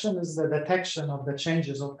 perception is the detection of the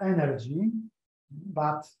changes of energy,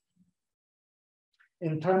 but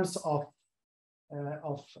in terms of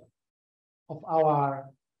our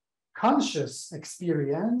conscious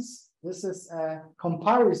experience, this is a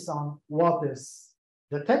comparison what is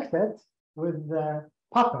detected with the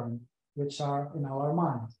pattern which are in our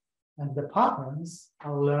mind. and the patterns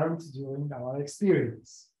are learned during our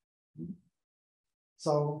experience.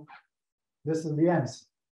 So this is the answer.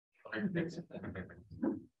 Can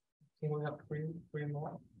we have three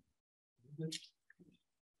more?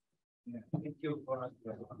 Yeah, thank you for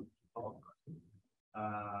the talk.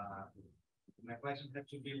 My question had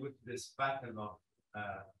to be with this pattern of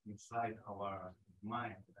inside our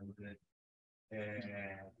mind and the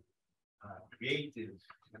creative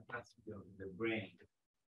capacity of the brain.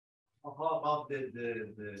 How about the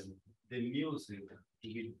music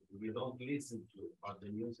we don't listen to, or the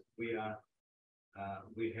music we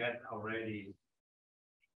had already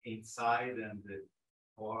inside, and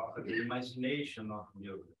or the imagination of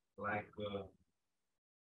music, like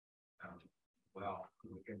well,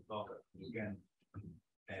 we can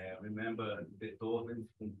remember Beethoven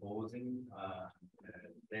composing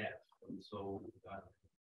that. So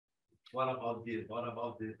what about this? What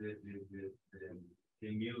about the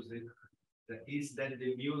music? Is that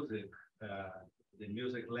the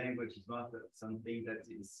music language is not something that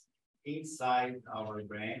is inside our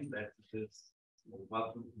brain, that is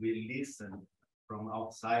what we listen from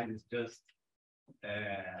outside is just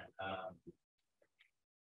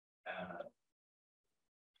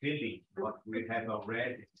feeling what we have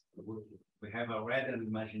already. We have already an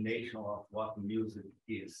imagination of what music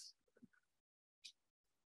is.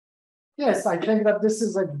 Yes, I think that this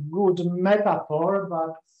is a good metaphor,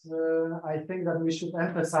 but I think that we should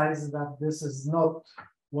emphasize that this is not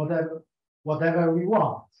whatever we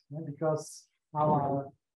want, because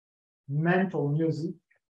our mental music,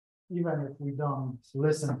 even if we don't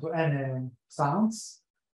listen to any sounds,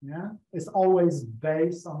 is always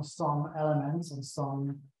based on some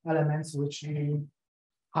elements which we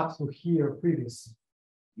had to hear previously.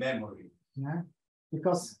 Memory. Yeah,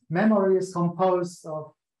 because memory is composed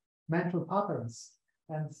of mental patterns,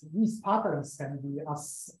 and these patterns can be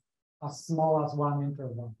as small as one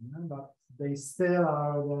interval, but they still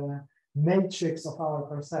are the matrix of our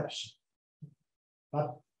perception.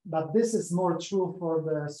 But this is more true for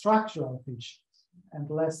the structural features and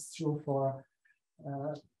less true for,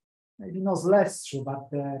 maybe not less true, but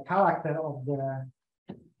the character of the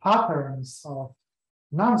patterns of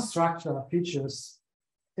non-structural features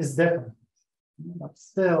is different, but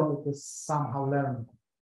still it is somehow learnable.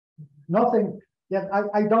 Nothing yet.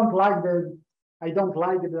 I don't like the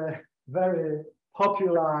very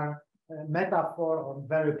popular metaphor or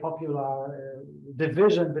very popular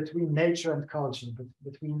division between nature and culture,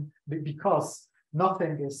 because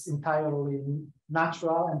nothing is entirely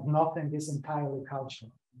natural and nothing is entirely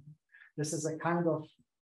cultural. This is a kind of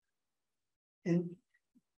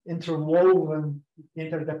interwoven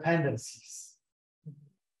interdependencies.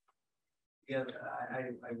 Yeah,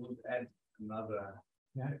 I would add another.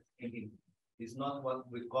 Thinking it's not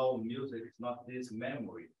what we call music. It's not this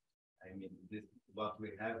memory. I mean, this what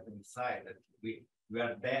we have inside, that we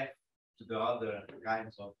are deaf to the other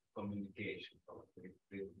kinds of communication. So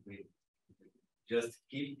we just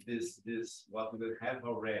keep this what we have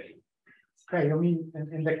already. Okay, you mean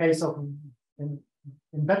in the case of in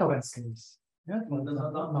Beethoven's case? Yeah.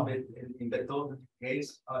 No. In Beethoven's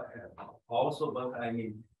case also, but I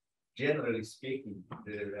mean, generally speaking,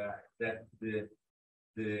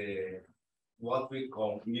 what we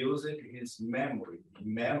call music is memory,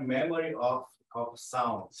 memory of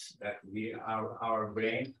sounds that our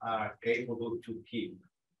brain are capable to keep.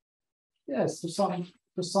 Yes, to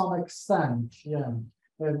some extent, yeah.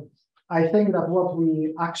 I think that what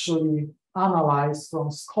we actually analyze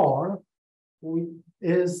from score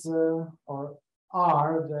is or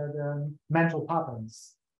are the mental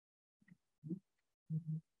patterns.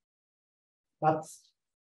 But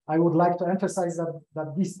I would like to emphasize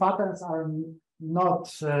that these patterns are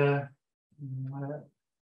not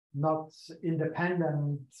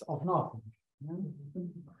independent of nothing.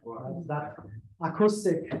 That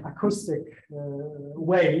acoustic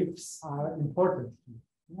waves are important.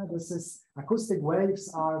 Acoustic waves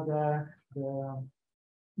are the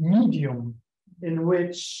medium in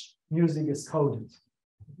which music is coded.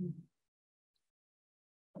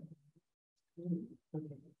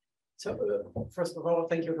 So first of all,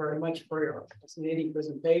 thank you very much for your fascinating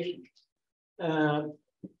presentation.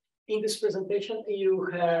 In this presentation, you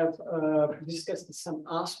have discussed some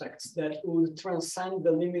aspects that would transcend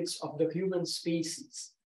the limits of the human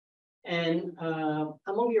species. And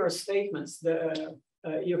among your statements,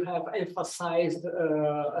 you have emphasized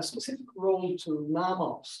a specific role to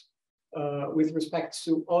mammals with respect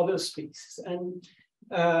to other species. And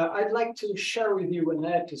I'd like to share with you an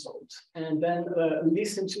episode and then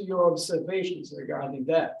listen to your observations regarding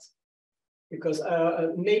that, because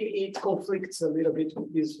maybe it conflicts a little bit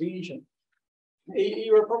with this vision.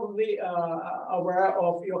 You are probably aware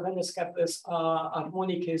of Johannes Kepler's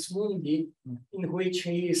Harmonices Mundi, in which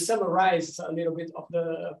he summarizes a little bit of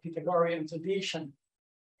the Pythagorean tradition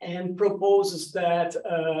and proposes that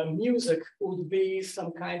music would be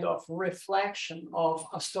some kind of reflection of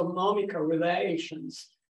astronomical relations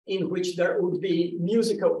in which there would be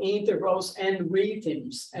musical intervals and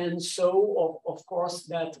rhythms. And so, of course,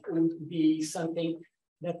 that would be something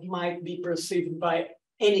that might be perceived by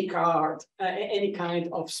any kind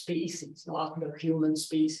of species, not the human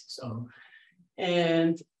species. So,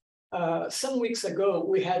 and some weeks ago,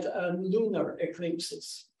 we had lunar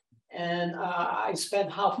eclipses. And I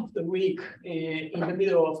spent half of the week in the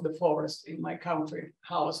middle of the forest in my country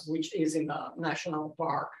house, which is in a national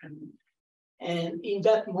park. And in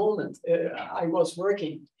that moment, I was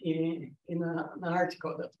working in an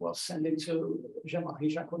article that was sent to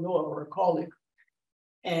Jean-Marie Jacquenot, our colleague.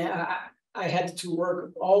 And I had to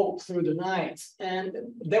work all through the night. And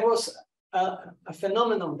there was a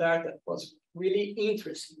phenomenon there that was really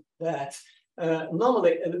interesting, that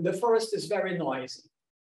normally the forest is very noisy.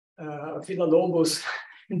 Villa-Lobos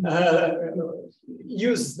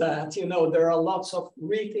use that, you know, there are lots of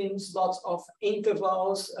rhythms, lots of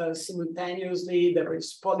intervals simultaneously, there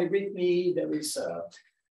is polyrhythmy, there is,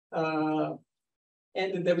 and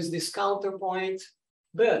there is this counterpoint,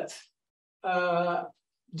 but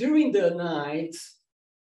during the night,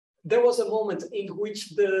 there was a moment in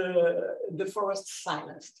which the forest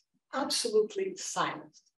silenced, absolutely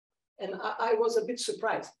silenced. And I was a bit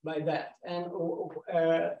surprised by that. And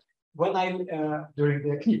when I during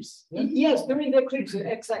the eclipse. Yeah? Yes, during the eclipse,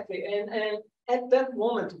 exactly. And at that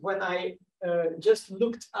moment, when I just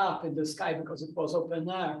looked up in the sky because it was open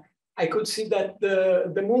air, I could see that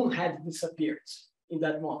the moon had disappeared in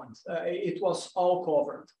that moment. It was all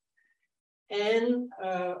covered, and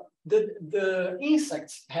the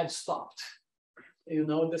insects had stopped. You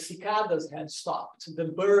know, the cicadas had stopped, the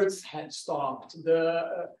birds had stopped,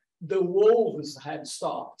 the wolves had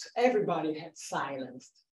stopped. Everybody had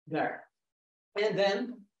silenced there. And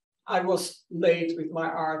then I was late with my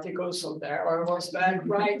article, so there I was back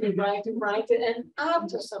writing. And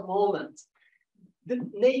after some moment, the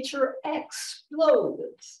nature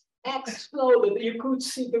exploded. You could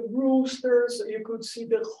see the roosters, you could see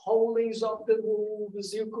the howlings of the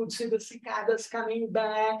wolves, you could see the cicadas coming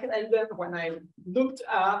back. And then when I looked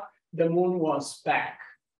up, the moon was back,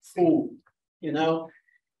 full, you know.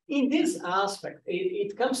 In this aspect,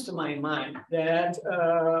 it comes to my mind that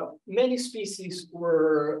many species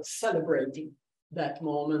were celebrating that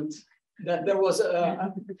moment, that there was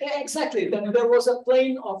that there was a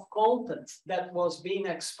plane of content that was being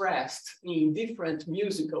expressed in different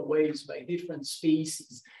musical ways by different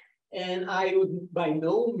species. And I would by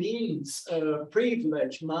no means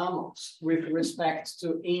privilege mammals with respect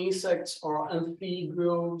to insects or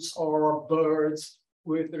amphibians or birds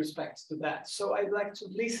with respect to that. So I'd like to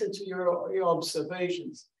listen to your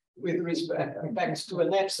observations with respect to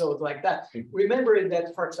an episode like that. Remember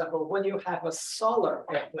that, for example, when you have a solar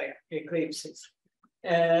eclipse,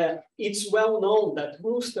 it's well known that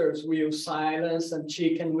roosters will silence and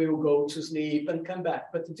chicken will go to sleep and come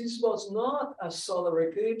back. But this was not a solar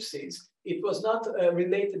eclipse. It was not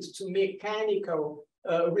related to mechanical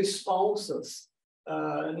responses.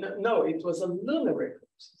 No, it was a lunar eclipse.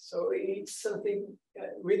 So it's something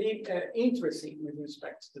really interesting with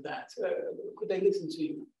respect to that. Could I listen to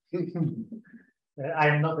you? I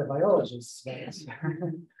am not a biologist, but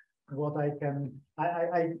what I can,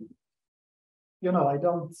 you know, I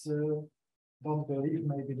don't believe,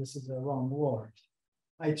 maybe this is the wrong word.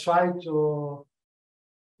 I try to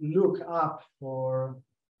look up for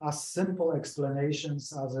as simple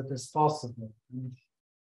explanations as it is possible, and,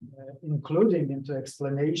 including into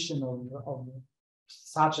explanation of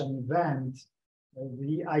such an event,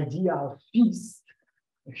 the idea of feast,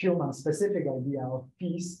 a human-specific idea of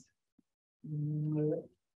feast,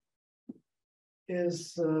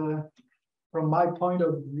 is, from my point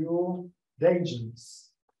of view,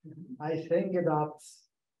 dangerous. I think that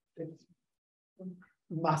it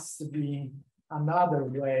must be another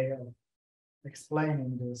way of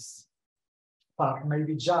explaining this fact.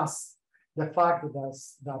 Maybe just the fact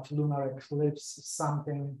that lunar eclipse is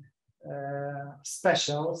something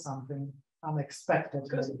special, something unexpected.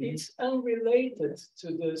 Because it's unrelated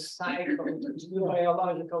to the cycle, to the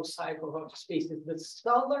biological cycle of species. The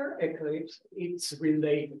solar eclipse, it's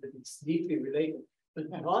related, it's deeply related, but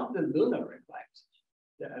not the lunar eclipse.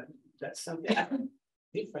 That's something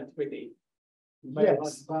different, really.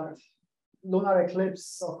 Yes, but lunar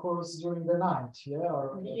eclipse occurs during the night, yeah?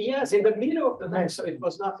 Or... Yes, in the middle of the night, so it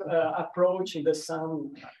was not approaching the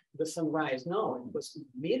sunrise. No, it was in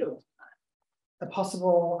the middle of the night. a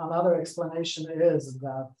possible another explanation is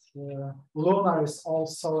that lunar is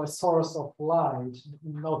also a source of light,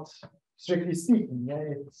 not strictly speaking.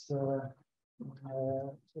 Yeah?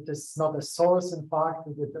 It is not a source, in fact,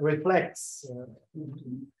 it reflects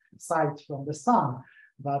sight from the sun,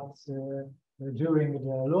 but during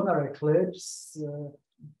the lunar eclipse,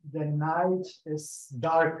 the night is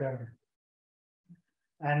darker.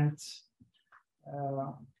 And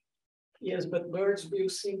yes, but birds will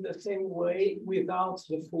sing the same way without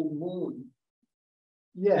the full moon.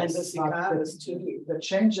 Yes, and the cicadas too. The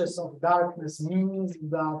changes of darkness means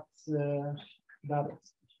that that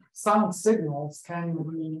sound signals can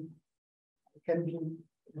be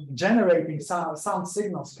generating sound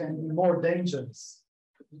signals can be more dangerous,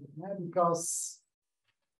 because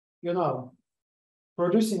you know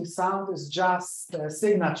producing sound is just a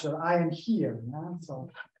signature. I am here.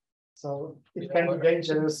 So it can be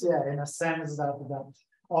dangerous, in a sense that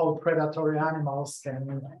all predatory animals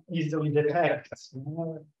can easily detect.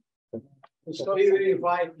 So you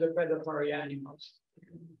invite the predatory animals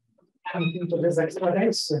into this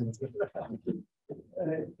explanation.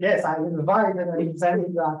 Yes, I invite and I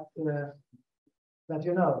intend that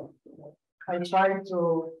you know I try to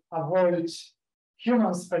avoid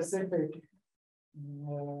human-specific.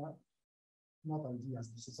 Not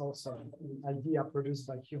ideas, this is also an idea produced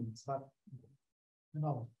by humans, but you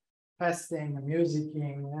know, testing,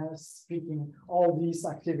 musicking, speaking, all these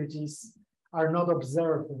activities are not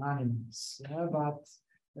observed in animals, but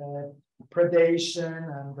predation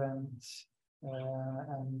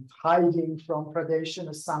and hiding from predation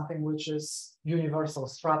is something which is universal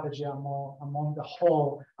strategy among the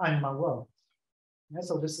whole animal world.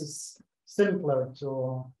 So this is simpler to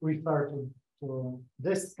refer to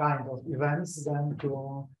this kind of events than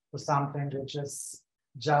to something which is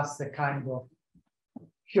just a kind of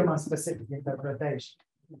human-specific interpretation.